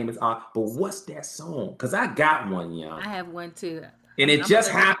most famous artist, but what's that song? Because I got one, y'all. I have one too. And it just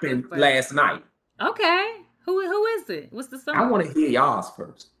happened last night. Okay. Who is it? What's the song? I want to hear y'all's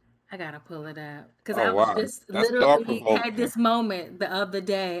first. I gotta pull it up because Oh, I wow. just That's literally had thought-provoking. this moment the other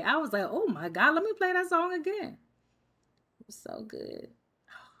day. I was like, "Oh my god, let me play that song again." It was so good.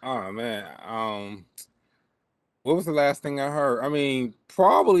 Oh man. What was the last thing I heard? I mean,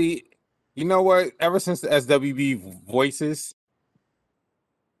 probably, you know what? Ever since the SWB Voices,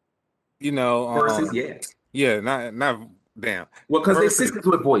 you know, Versus, yeah. yeah, not damn. Well, because they're Versus. sisters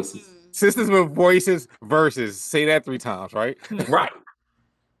with voices. Sisters with Voices versus. Say that 3 times, right? Right.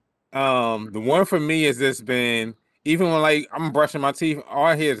 The one for me has just been, even when like I'm brushing my teeth, all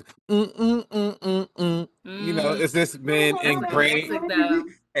I hear is you know, it's just been ingrained. Classic, though.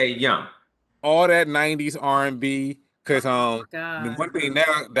 Hey, young. All that 90s R&B, because the God. one thing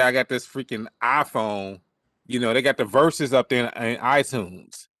now that I got this freaking iPhone, you know, they got the verses up there in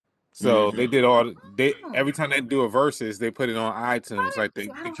iTunes. So they did every time they do a verses, they put it on iTunes, like the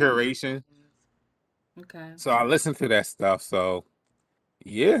curation. Okay. So I listen to that stuff. So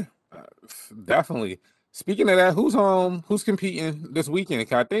yeah, definitely. Speaking of that, who's competing this weekend?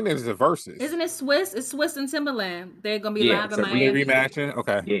 'Cause I think there's a versus. Isn't it Swiss? It's Swiss and Timberland. They're gonna be live in so When they Miami. rematching,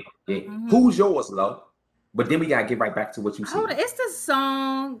 okay. Yeah, yeah. Who's yours, Lo? But then we gotta get right back to what you said. Hold on. It's the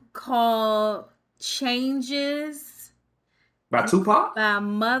song called Changes By Tupac? by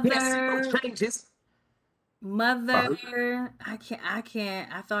Mother. Yes, Changes. Mother. I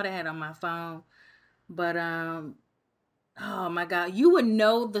can't. I thought I had it on my phone. But oh my God. You would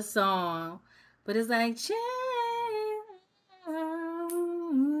know the song. But it's like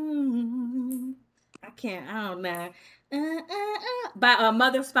I don't know. By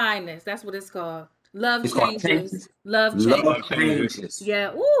Mother's Finest. That's what it's called. Love It's called Changes. Love Changes. Love Changes.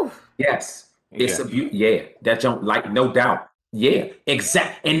 Yeah. Ooh. Yes. It's a beauty. Yeah. That don't, like, no doubt. Yeah.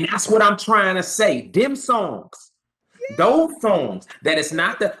 Exact. And that's what I'm trying to say. Them songs. Those songs. That it's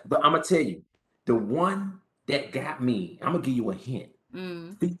not the, but I'm gonna tell you, the one that got me, I'm gonna give you a hint.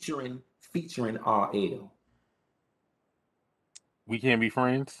 Featuring RL. We Can't Be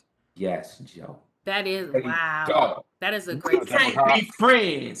Friends. Yes, Joe. That is Hey, wow. dog. That is a We great song. can't be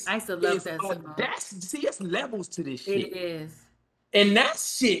friends. I used to love that song. It's levels to this shit. It is. And that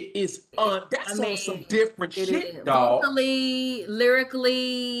shit is that's on some different shit, dog. Vocally,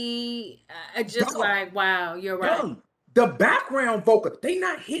 lyrically, just Dog. like wow, you're right. Dog. The background vocal, they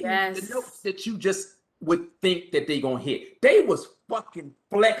not hitting Yes. the notes that you just would think that they gonna hit. They was fucking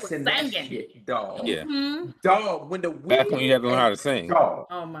flexing that Singing. shit, dog. Yeah. Mhm. Dog, when the Back when you had to learn how to sing. dog,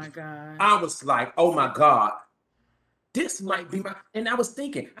 Oh my God. I was like, oh my God, this might be my. And I was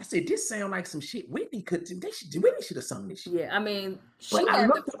thinking, I said, this sound like some shit Whitney could do. Whitney should have sung this shit. Yeah, I mean, But I has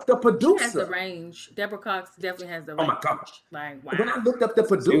looked up the she has producer. the range. Deborah Cox definitely has the Oh range. my gosh. Like wow. When I looked up the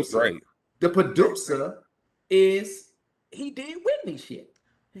She was producer, great. the producer he did Whitney shit.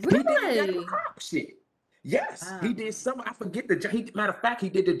 He did the Really? Deborah Cox shit. Yes, Wow. he did some. I forget matter of fact, he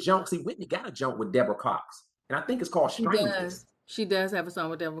did the junk. See, Whitney got a junk with Deborah Cox, and I think it's called She Strangers. does. She does have a song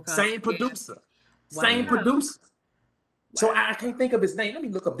with Deborah Cox. Same Yeah. producer. Wow. Same producer. So I can't think of his name. Let me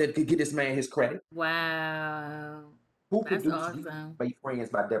look up that to get this man his credit. Wow. Who That's produced awesome. Be Friends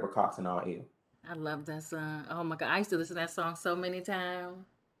by Deborah Cox and RL? I love that song. Oh my God. I used to listen to that song so many times.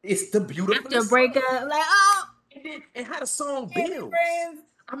 It's the beautiful After a breakup, like, oh, and how the song Can't Be builds. Friends.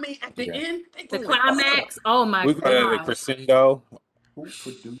 I mean, at the Yeah. end, they The going climax. Oh my We call it a God. crescendo. Who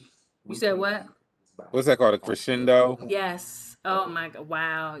produced? You said what? What's that called? A crescendo? Yes. Oh my God.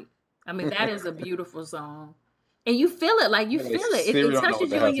 Wow. I mean, that is a beautiful song. And you feel it. Like, you Yeah, feel it. Siri It don't know touches what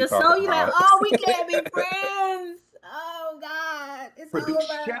the you hell in she your talking soul. You're like, about. oh, we can't be friends. Oh It's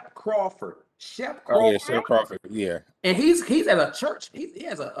produced over. Shep Crawford. Shep Oh yeah, Crawford. Chef Crawford. Yeah, And he's at a church. He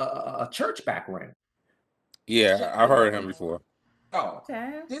has a church background. yeah, I've heard of him before. Oh,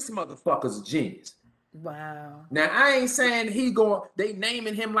 Okay. this motherfucker's a genius. Wow. Now I ain't saying they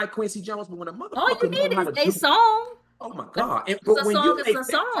naming him like Quincy Jones, but when a All you motherfucker know need how is to a do, song. oh my God! It's But a when song. you It's make a that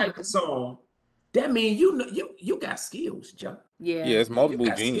song. type of song, that means you got skills, Joe. Yeah. Yeah, it's You multiple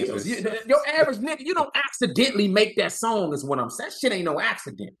got skills. geniuses. Your average nigga, you don't accidentally make that song. Is what I'm saying. That shit ain't no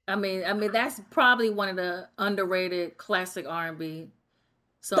accident. I mean, that's probably one of the underrated classic R&B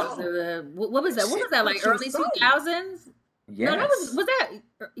songs. No, What was that? What shit was that? Like puts your early soul. 2000s? No, that Yes. was that.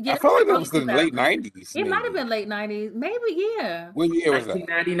 Yeah, I that feel was like that early was the 2000s. late '90s. It might have Maybe. been late 90s. Maybe, yeah. What year was that?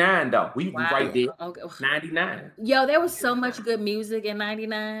 1999 though. We Wow. right there. Okay. 99. Yo, there was so much good music in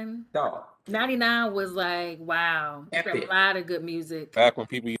 99. Dog. 99 was like, wow. Epic. A lot of good music. Back when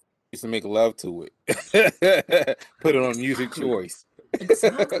people used to make love to it, put it on music choice.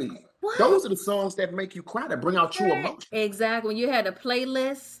 Exactly. What? Those are the songs that make you cry, that bring out true emotion. Exactly. When you had a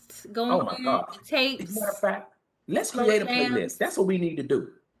playlist going Oh my on, God. tapes. As a matter of fact, let's create a playlist. That's what we need to do.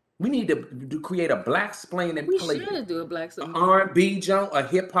 We need to create a black splaining We playlist. should do a black An song. R&B junk, a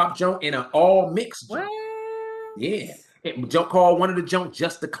hip hop junk, and an all mixed junk. What? Yeah. Junk call one of the junk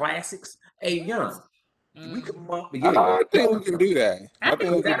just the classics. Hey, young. We could I think we can do that. I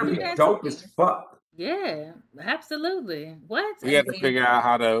think we that'd can be do that dope too. as fuck. Yeah, absolutely. What? We have to figure out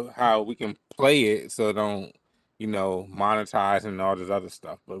how we can play it so don't monetize and all this other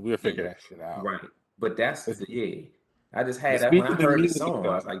stuff. But we'll figure that shit out. Right. But that's yeah. I just had But that when I speaking of heard the music, song. I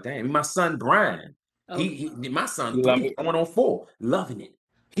though, was like, damn, my son Brian. Oh. My son You love 3 it? going on 4, loving it.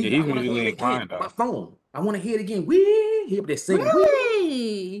 Yeah, I he's want to hear musically it again inclined, on my though. phone. I want to hear it again. We hear they singing.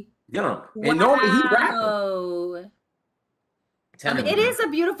 Really? Yeah. And normally he rapping. I mean, it is a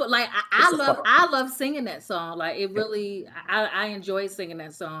beautiful, like, I love singing that song. Like, it really, I enjoy singing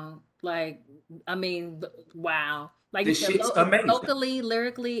that song. Like, I mean, wow. Like This you said, shit's amazing. locally,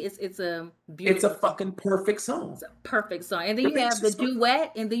 lyrically, it's a beautiful. It's a fucking perfect song. It's a perfect song. And then you have the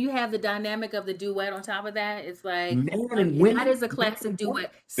duet, and then you have the dynamic of the duet on top of that. It's like, Man and women. that is a classic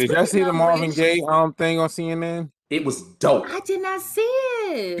duet. Did y'all see the Marvin Gaye thing on CNN? It was dope. I did not see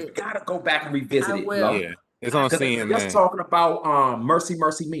it. You gotta go back and revisit it. will. Yeah, it's on CNN. Just talking about Mercy,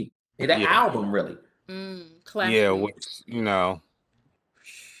 Mercy Me. And that album really. Classic. Yeah, which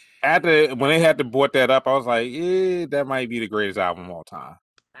after when they had to brought that up, I was like, yeah, that might be the greatest album of all time.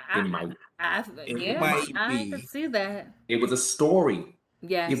 It might. I can see that. It was a story.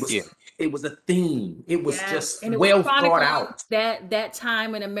 Yes. It was a theme. It was just and it well was thought out. That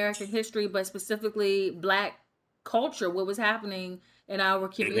time in American history, but specifically Black culture, what was happening in our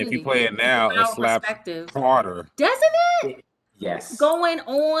community. And if you play it now, it slaps harder. Doesn't it? Yes. Going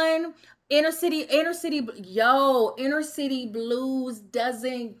on inner city blues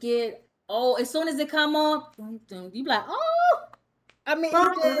doesn't get old. As soon as it come on, you be like, oh, I mean,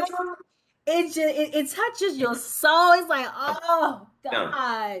 it touches your soul. It's like, oh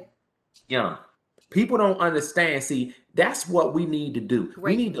God. Yeah. People don't understand. See, that's what we need to do.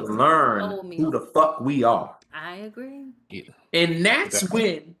 We need to learn who the fuck we are. I agree. Yeah. And that's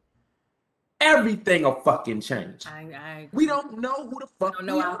when everything will fucking change. I agree. We don't know who the fuck we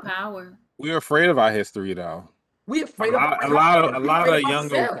don't know our power. We're afraid of our history, though. We're afraid of a lot of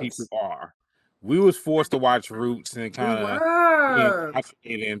younger people are. We was forced to watch Roots and kind of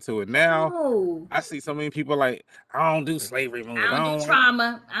get into it. Now I see so many people like, I don't do slavery movies. I don't do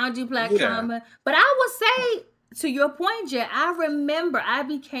trauma. I don't do Black trauma. But I would say, to your point, Jet, I remember I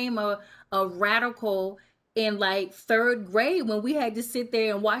became a radical in like 3rd grade when we had to sit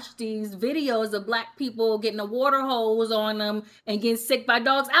there and watch these videos of Black people getting a water hose on them and getting sick by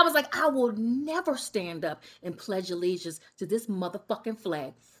dogs. I was like, I will never stand up and pledge allegiance to this motherfucking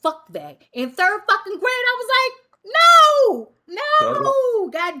flag. Fuck that. In 3rd fucking grade, I was like, no,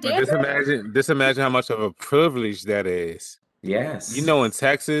 God damn it. Just imagine how much of a privilege that is. Yes. You know, in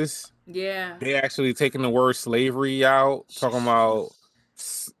Texas, they actually taking the word slavery out, talking about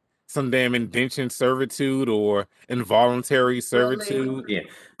some damn indentured servitude or involuntary servitude. Yeah,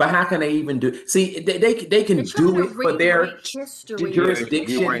 but how can they even do? See, they can do it for their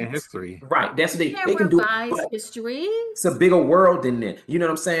jurisdiction. History, right? That's they can do it. History. It's a bigger world than that. You know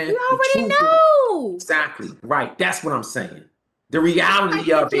what I'm saying? You already know. Exactly. Right. That's what I'm saying. The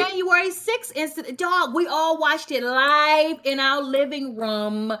reality of it. January 6th incident, dog. We all watched it live in our living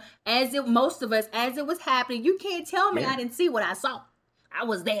room most of us, as it was happening. You can't tell me I didn't see what I saw. I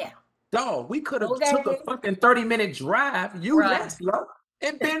was there. Dog, we could have took a fucking 30-minute drive, less slow,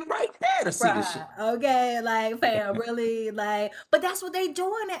 and been right there to see this shit. Okay, like, fam, really, like, but that's what they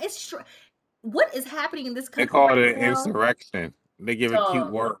doing. It's what is happening in this country? They call it an insurrection. They give it cute So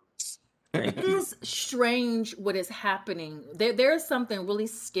words. it is strange what is happening. There's something really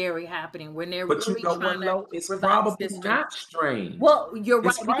scary happening when they're But you really know trying what, to Lo? It's revise probably history. not strange. Well, you're right,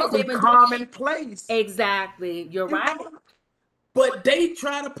 It's because probably they've been doing it. commonplace. Exactly. You're You right. know? But they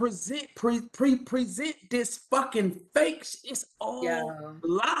try to present this fucking fake. It's all Yeah.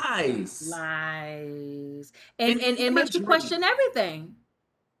 lies Lies. and And it makes you imagery. question everything.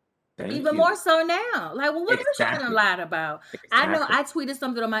 Thank Even you. more so now. Like, well, what else you gonna Exactly. lie about? I know Exactly. I tweeted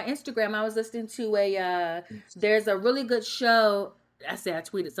something on my Instagram. I was listening to there's a really good show. I said I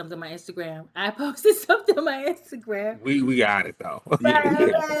tweeted something on my Instagram. I posted something on my Instagram. We got it though.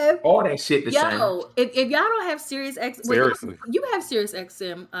 Yeah. All that shit the same. Yo, if y'all don't have Sirius X, well, Seriously. you have Sirius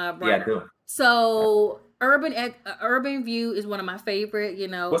XM, Yeah, I right? do. So Urban View is one of my favorite.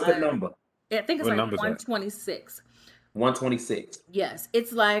 What's the number? I think it's What like number's that? 126. 126. Yes,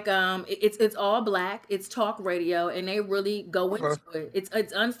 it's like it's all black. It's talk radio, and they really go into it.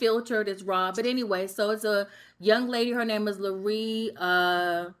 It's unfiltered. It's raw. But anyway, so it's a young lady. Her name is Laree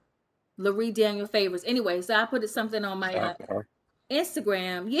Daniel Favors. Anyway, so I put something on my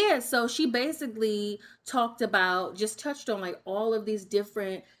Instagram. Yeah, so she basically just touched on like all of these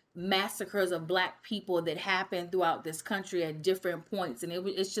different massacres of black people that happened throughout this country at different points, and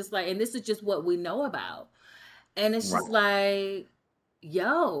it's just like, and this is just what we know about. And it's just like,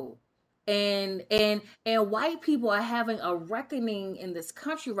 yo, and white people are having a reckoning in this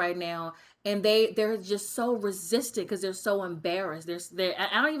country right now, and they're just so resistant because they're so embarrassed.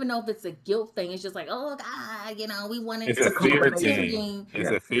 I don't even know if it's a guilt thing. It's just like, oh God, we wanted It's a fear thing. thing. It's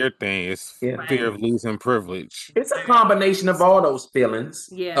a fear thing. It's Yeah. fear of losing privilege. It's a combination of all those feelings,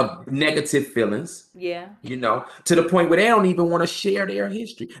 Yeah. of negative feelings, Yeah. To the point where they don't even want to share their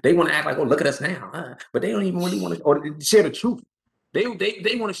history. They want to act like, oh, look at us now, but they don't even really want to or share the truth. They want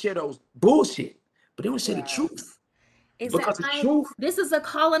to share those bullshit, but they want to share the truth. It's Because the like, truth. this is a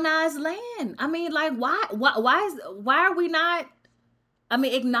colonized land. I mean, like, why are we not? I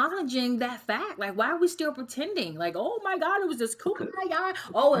mean, acknowledging that fact. Like, why are we still pretending? Like, oh my God, it was this kumbaya.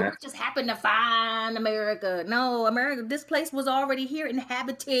 Oh, it just happened to find America. No, America, this place was already here,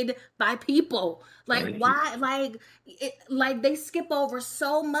 inhabited by people. Like, why? Like they skip over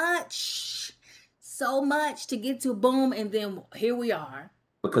so much to get to boom, and then here we are.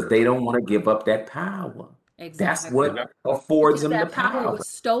 Because they don't want to give up that power. Exactly. That's what affords them the power power. was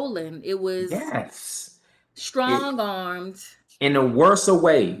stolen. It was strong-armed. In the worst of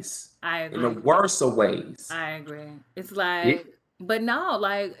ways. I agree. In the worst of ways. I agree. It's like, but no,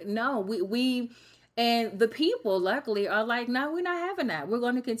 we and the people luckily are like, no, we're not having that. We're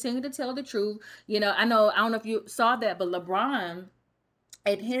going to continue to tell the truth. I don't know if you saw that, but LeBron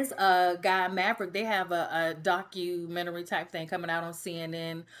and his guy Maverick, they have a documentary type thing coming out on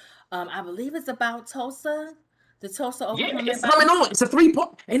CNN. I believe it's about Tulsa. The Tulsa, Oklahoma. Yeah, it's coming on. It's a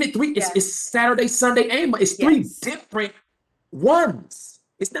 3-part. Ain't it 3? It's Saturday, Sunday, and it's 3 different ones.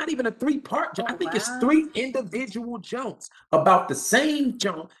 It's not even a 3-part jump. I think it's 3 individual jumps about the same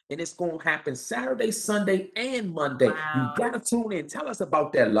jump, and it's going to happen Saturday, Sunday, and Monday. You got to tune in. Tell us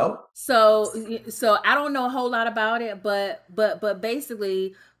about that, Lo. So I don't know a whole lot about it, but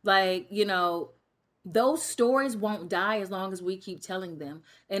basically, like, those stories won't die as long as we keep telling them.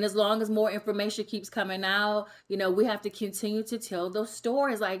 And as long as more information keeps coming out, we have to continue to tell those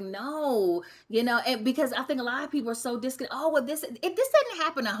stories. Like, no, and because I think a lot of people are so disconnected. Oh, well, this didn't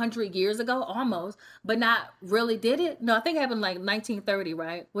happen 100 years ago, almost, but not really, did it? No, I think it happened like 1930,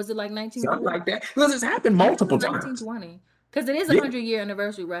 right? Was it like 1920? Something like that. Because it's happened multiple times. 1920. Because it is a 100-year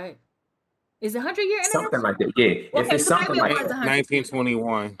anniversary, right? Is it 100-year anniversary? Something like that, yeah. Okay, if it's something like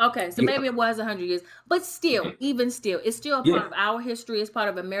 1921. Okay, so maybe it was 100 years. But still, even still, it's still a part of our history. It's part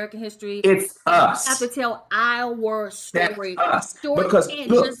of American history. It's us. We have to tell our story. That's us. Story because, can't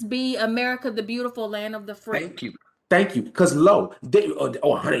look, just be America, the beautiful land of the free. Thank you. Because, Lo,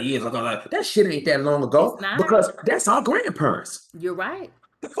 100 years ago, that shit ain't that long ago. Because that's our grandparents. You're right.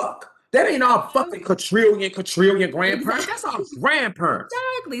 The fuck? That ain't our fucking quadrillion grandparents. That's our grandparents.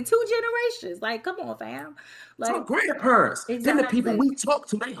 Exactly. 2 generations. Like, come on, fam. Like, it's our grandparents. Exactly. Then the people we talked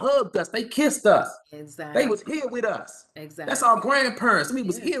to, they hugged us. They kissed us. Exactly. They was here with us. Exactly. That's our grandparents. They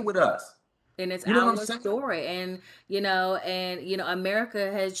was here with us. And it's our story. And,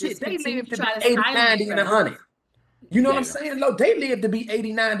 America has just they lived to be try to 80, 90, and 100. You know what I'm saying? Lo, they lived to be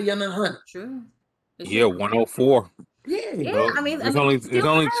 80, 90, and 100. True. Yeah, 104. Yeah, I mean, there's only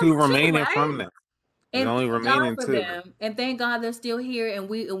 2 remaining from them. And only remaining 2. Them. And thank God they're still here, and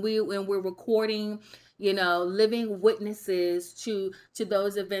we're recording, living witnesses to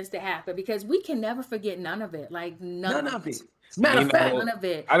those events that happen, because we can never forget none of it. Like none of it. Matter of fact, None of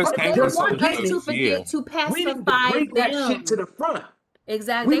it. I just But came they from want us Tulsa to this year. forget to we need to pacify bring that shit to them. the front.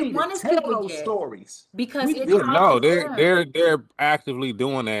 Exactly. We They need want to us tell to those forget stories. because it Yeah, no, causes them. they're actively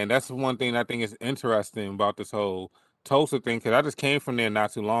doing that, and that's one thing I think is interesting about this whole Tulsa thing. Because I just came from there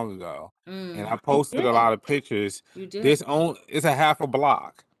not too long ago, and I posted a lot of pictures. You did. It's a half a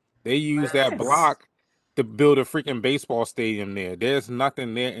block. They use that Yes. block to build a freaking baseball stadium there. There's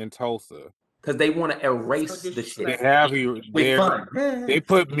nothing there in Tulsa. Because they want to erase So the shit They disrespectful. have you with there. fun. They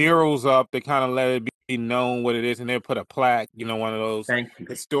put murals up to kind of let it be known what it is, and they put a plaque, one of those Thank you.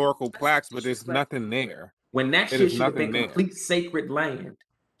 historical That's plaques, but there's disrespectful. nothing there. When that There's shit should have been nothing there. complete sacred land.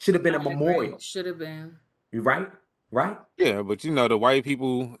 Should have been a memorial. Should have been. You right? Right? Yeah, but the white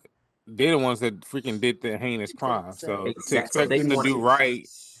people, they're the ones that freaking did the heinous crime. So to Exactly. expect They them to want do right,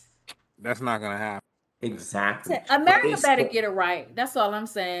 that's not gonna happen. exactly. America better get it right. That's all I'm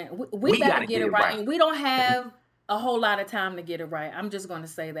saying. We better gotta get it right. And we don't have a whole lot of time to get it right. I'm just going to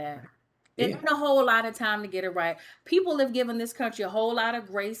say that. It Yeah. ain't a whole lot of time to get it right. People have given this country a whole lot of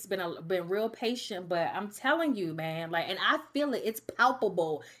grace, been real patient, but I'm telling you, man, and I feel it. It's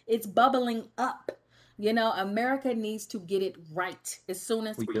palpable. It's bubbling up. America needs to get it right as soon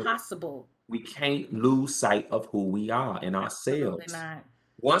as possible. We can't lose sight of who we are and ourselves. Absolutely not.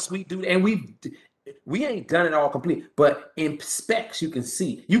 Once we do that, and we ain't done it all complete, but in specs you can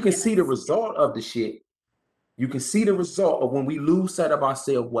see the result of the shit. You can see the result of when we lose sight of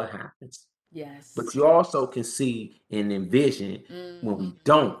ourselves, what happens. Yes. But you also can see and envision when we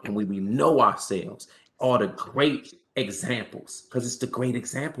don't, and when we know ourselves, all the great examples, because it's the great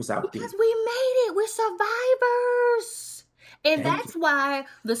examples out there. Because we made it. We're survivors. And that's why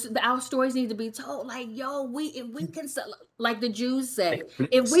our stories need to be told. Like, yo, if we can, like the Jews say,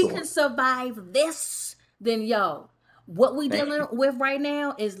 if we can survive this, then what we dealing with right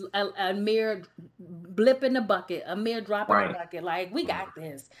now is a mere blip in the bucket, a mere drop in the bucket. Like, we got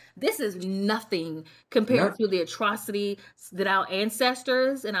this. This is nothing compared to the atrocity that our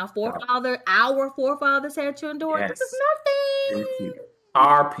ancestors and our forefathers had to endure. Yes. This is nothing.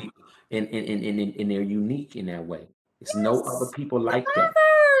 Our people, and they're unique in that way. It's no other people like that.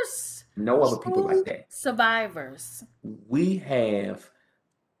 No other people like that. Survivors. We have,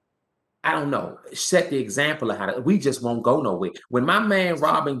 I don't know, set the example of how we just won't go nowhere. When my man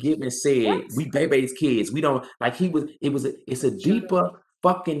Robin Gibbons said, we baby's kids, we don't, like it's a deeper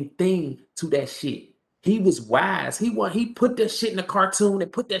fucking thing to that shit. He was wise. He put that shit in a cartoon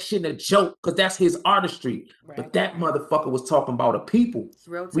and put that shit in a joke because that's his artistry. Right. But that motherfucker was talking about a people.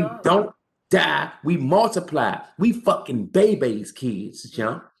 We don't die, we multiply. We fucking baby's kids,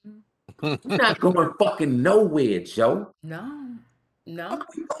 Joe. We're not going fucking nowhere, Joe. No. Where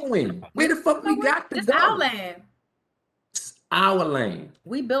we going? Where the fuck we got to go? Our land. It's our land.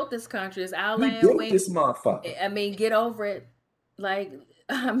 We built this country. It's our land. We built this motherfucker. I mean, get over it. Really?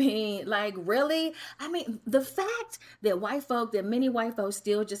 The fact that many white folks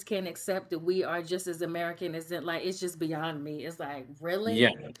still just can't accept that we are just as American it's just beyond me. It's like, really? Yeah.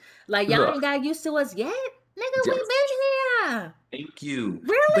 Like, y'all ain't got used to us yet? Nigga, we've been here. Thank you.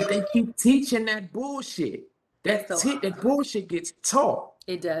 Really? But they keep teaching that bullshit. That bullshit gets taught.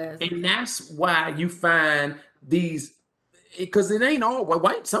 It does. And that's why you find these, because it ain't all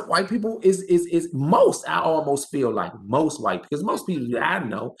white. Some white people is most, I almost feel like most white, because most people I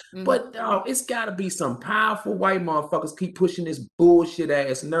know, but it's got to be some powerful white motherfuckers keep pushing this bullshit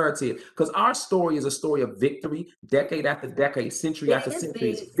ass narrative, because our story is a story of victory, decade after decade, century after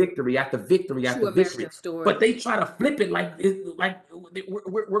century, it's victory after victory after victory. But they try to flip it like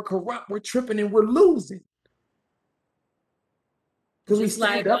we're corrupt, we're tripping, and we're losing. Because we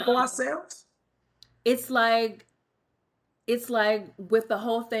stand up for ourselves. It's like with the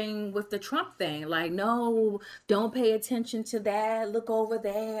whole thing with the Trump thing, like, no, don't pay attention to that. Look over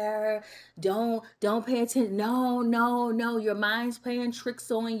there. Don't pay attention. No. Your mind's playing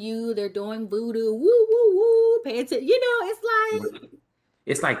tricks on you. They're doing voodoo. Woo, woo, woo. Pay attention.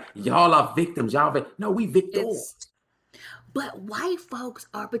 It's like y'all are victims. No, we victors. But white folks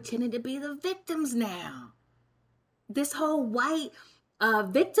are pretending to be the victims now. This whole white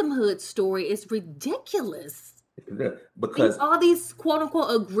victimhood story is ridiculous. Because all these quote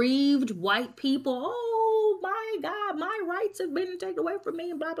unquote aggrieved white people, oh my God, my rights have been taken away from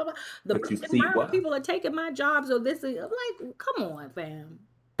me, and blah blah blah. The brown people are taking my jobs, or this is like, come on, fam.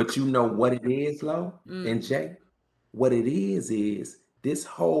 But you know what it is, Lo and Jay? What it is this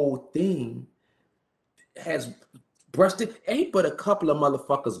whole thing has brushed it. Ain't but a couple of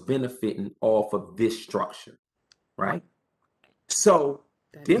motherfuckers benefiting off of this structure, right? So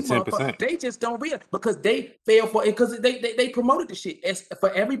them motherfuckers, they just don't realize, because they fell for it, because they promoted the shit as for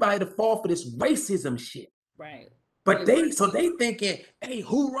everybody to fall for this racism shit. Right. But they thinking, hey,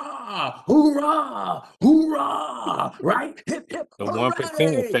 hoorah, hoorah, hoorah, right? Hip hip The 1%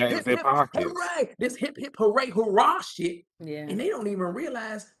 hooray, fattens hip their hip pockets. hooray. This hip hip hooray hurrah shit. Yeah. And they don't even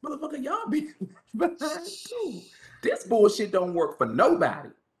realize, motherfucker, y'all be behind too. This bullshit don't work for nobody.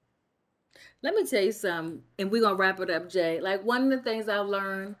 Let me tell you something, and we're gonna wrap it up, Jay. Like, one of the things I've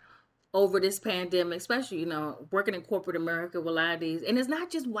learned over this pandemic, especially, you know, working in corporate America with a lot of these, and it's not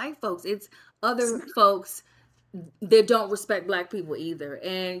just white folks, it's other folks that don't respect black people either.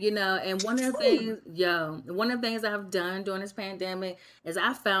 And, you know, and one of the things I've done during this pandemic is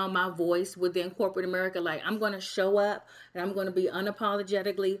I found my voice within corporate America. Like, I'm going to show up and I'm going to be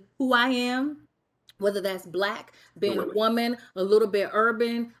unapologetically who I am, whether that's black, being a woman, a little bit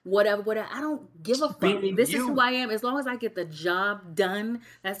urban, whatever. I don't give a fuck. This is who I am. As long as I get the job done,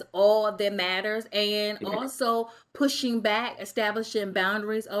 that's all that matters. And also pushing back, establishing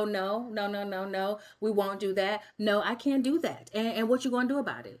boundaries. Oh, no. We won't do that. No, I can't do that. And what you going to do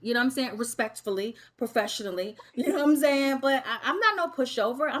about it? You know what I'm saying? Respectfully, professionally. You know what I'm saying? But I'm not no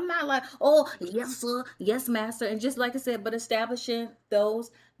pushover. I'm not like, oh, yes, sir. Yes, master. And just like I said, but establishing those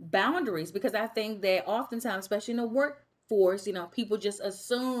boundaries, because I think that oftentimes, especially in the workforce, you know, people just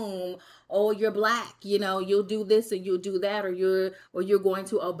assume, oh, you're black, you know, you'll do this and you'll do that, or you're going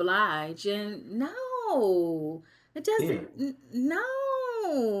to oblige. And no, it doesn't.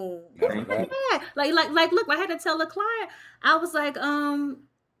 No, like look, I had to tell a client, I was like,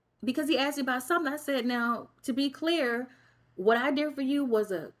 because he asked me about something, I said, now, to be clear, what I did for you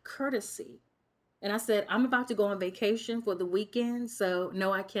was a courtesy. And I said, I'm about to go on vacation for the weekend, so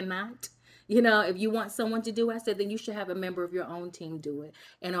no, I cannot. You know, if you want someone to do it, I said, then you should have a member of your own team do it.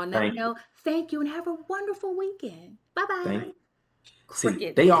 And on that note, thank you and have a wonderful weekend. Bye-bye.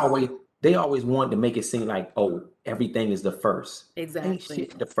 See, they always wanted to make it seem like, oh, everything is the first. Exactly. Ain't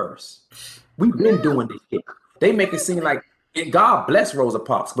shit the first. We've been doing this shit. They make it seem like, and God bless Rosa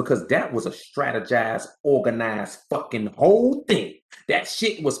Parks, because that was a strategized, organized fucking whole thing. That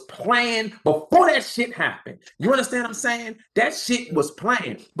shit was planned before that shit happened. You understand what I'm saying? That shit was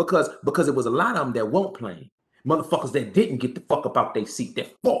planned because it was a lot of them that weren't playing. Motherfuckers that didn't get the fuck up out their seat,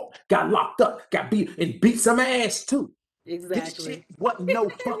 that fought, got locked up, got beat some ass too. Exactly. This shit wasn't no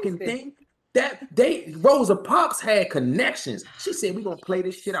fucking thing. Rosa Parks had connections. She said, we're gonna play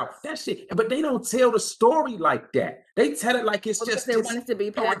this shit out. That shit, but they don't tell the story like that. They tell it like it's just they want it to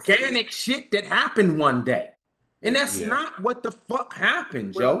be organic shit that happened one day. And that's not what the fuck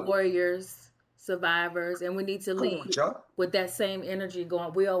happened, Joe. We're warriors, survivors, and we need to lead with that same energy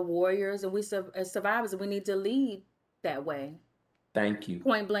going. We are warriors and we survivors, and we need to lead that way. Thank you.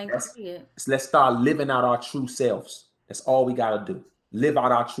 Point blank. Let's start living out our true selves. That's all we gotta do. Live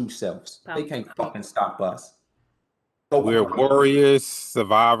out our true selves. They can't fucking stop us. We're warriors,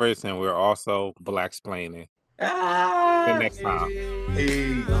 survivors, and we're also black-splaining. Till next time.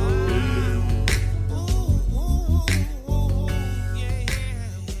 Hey.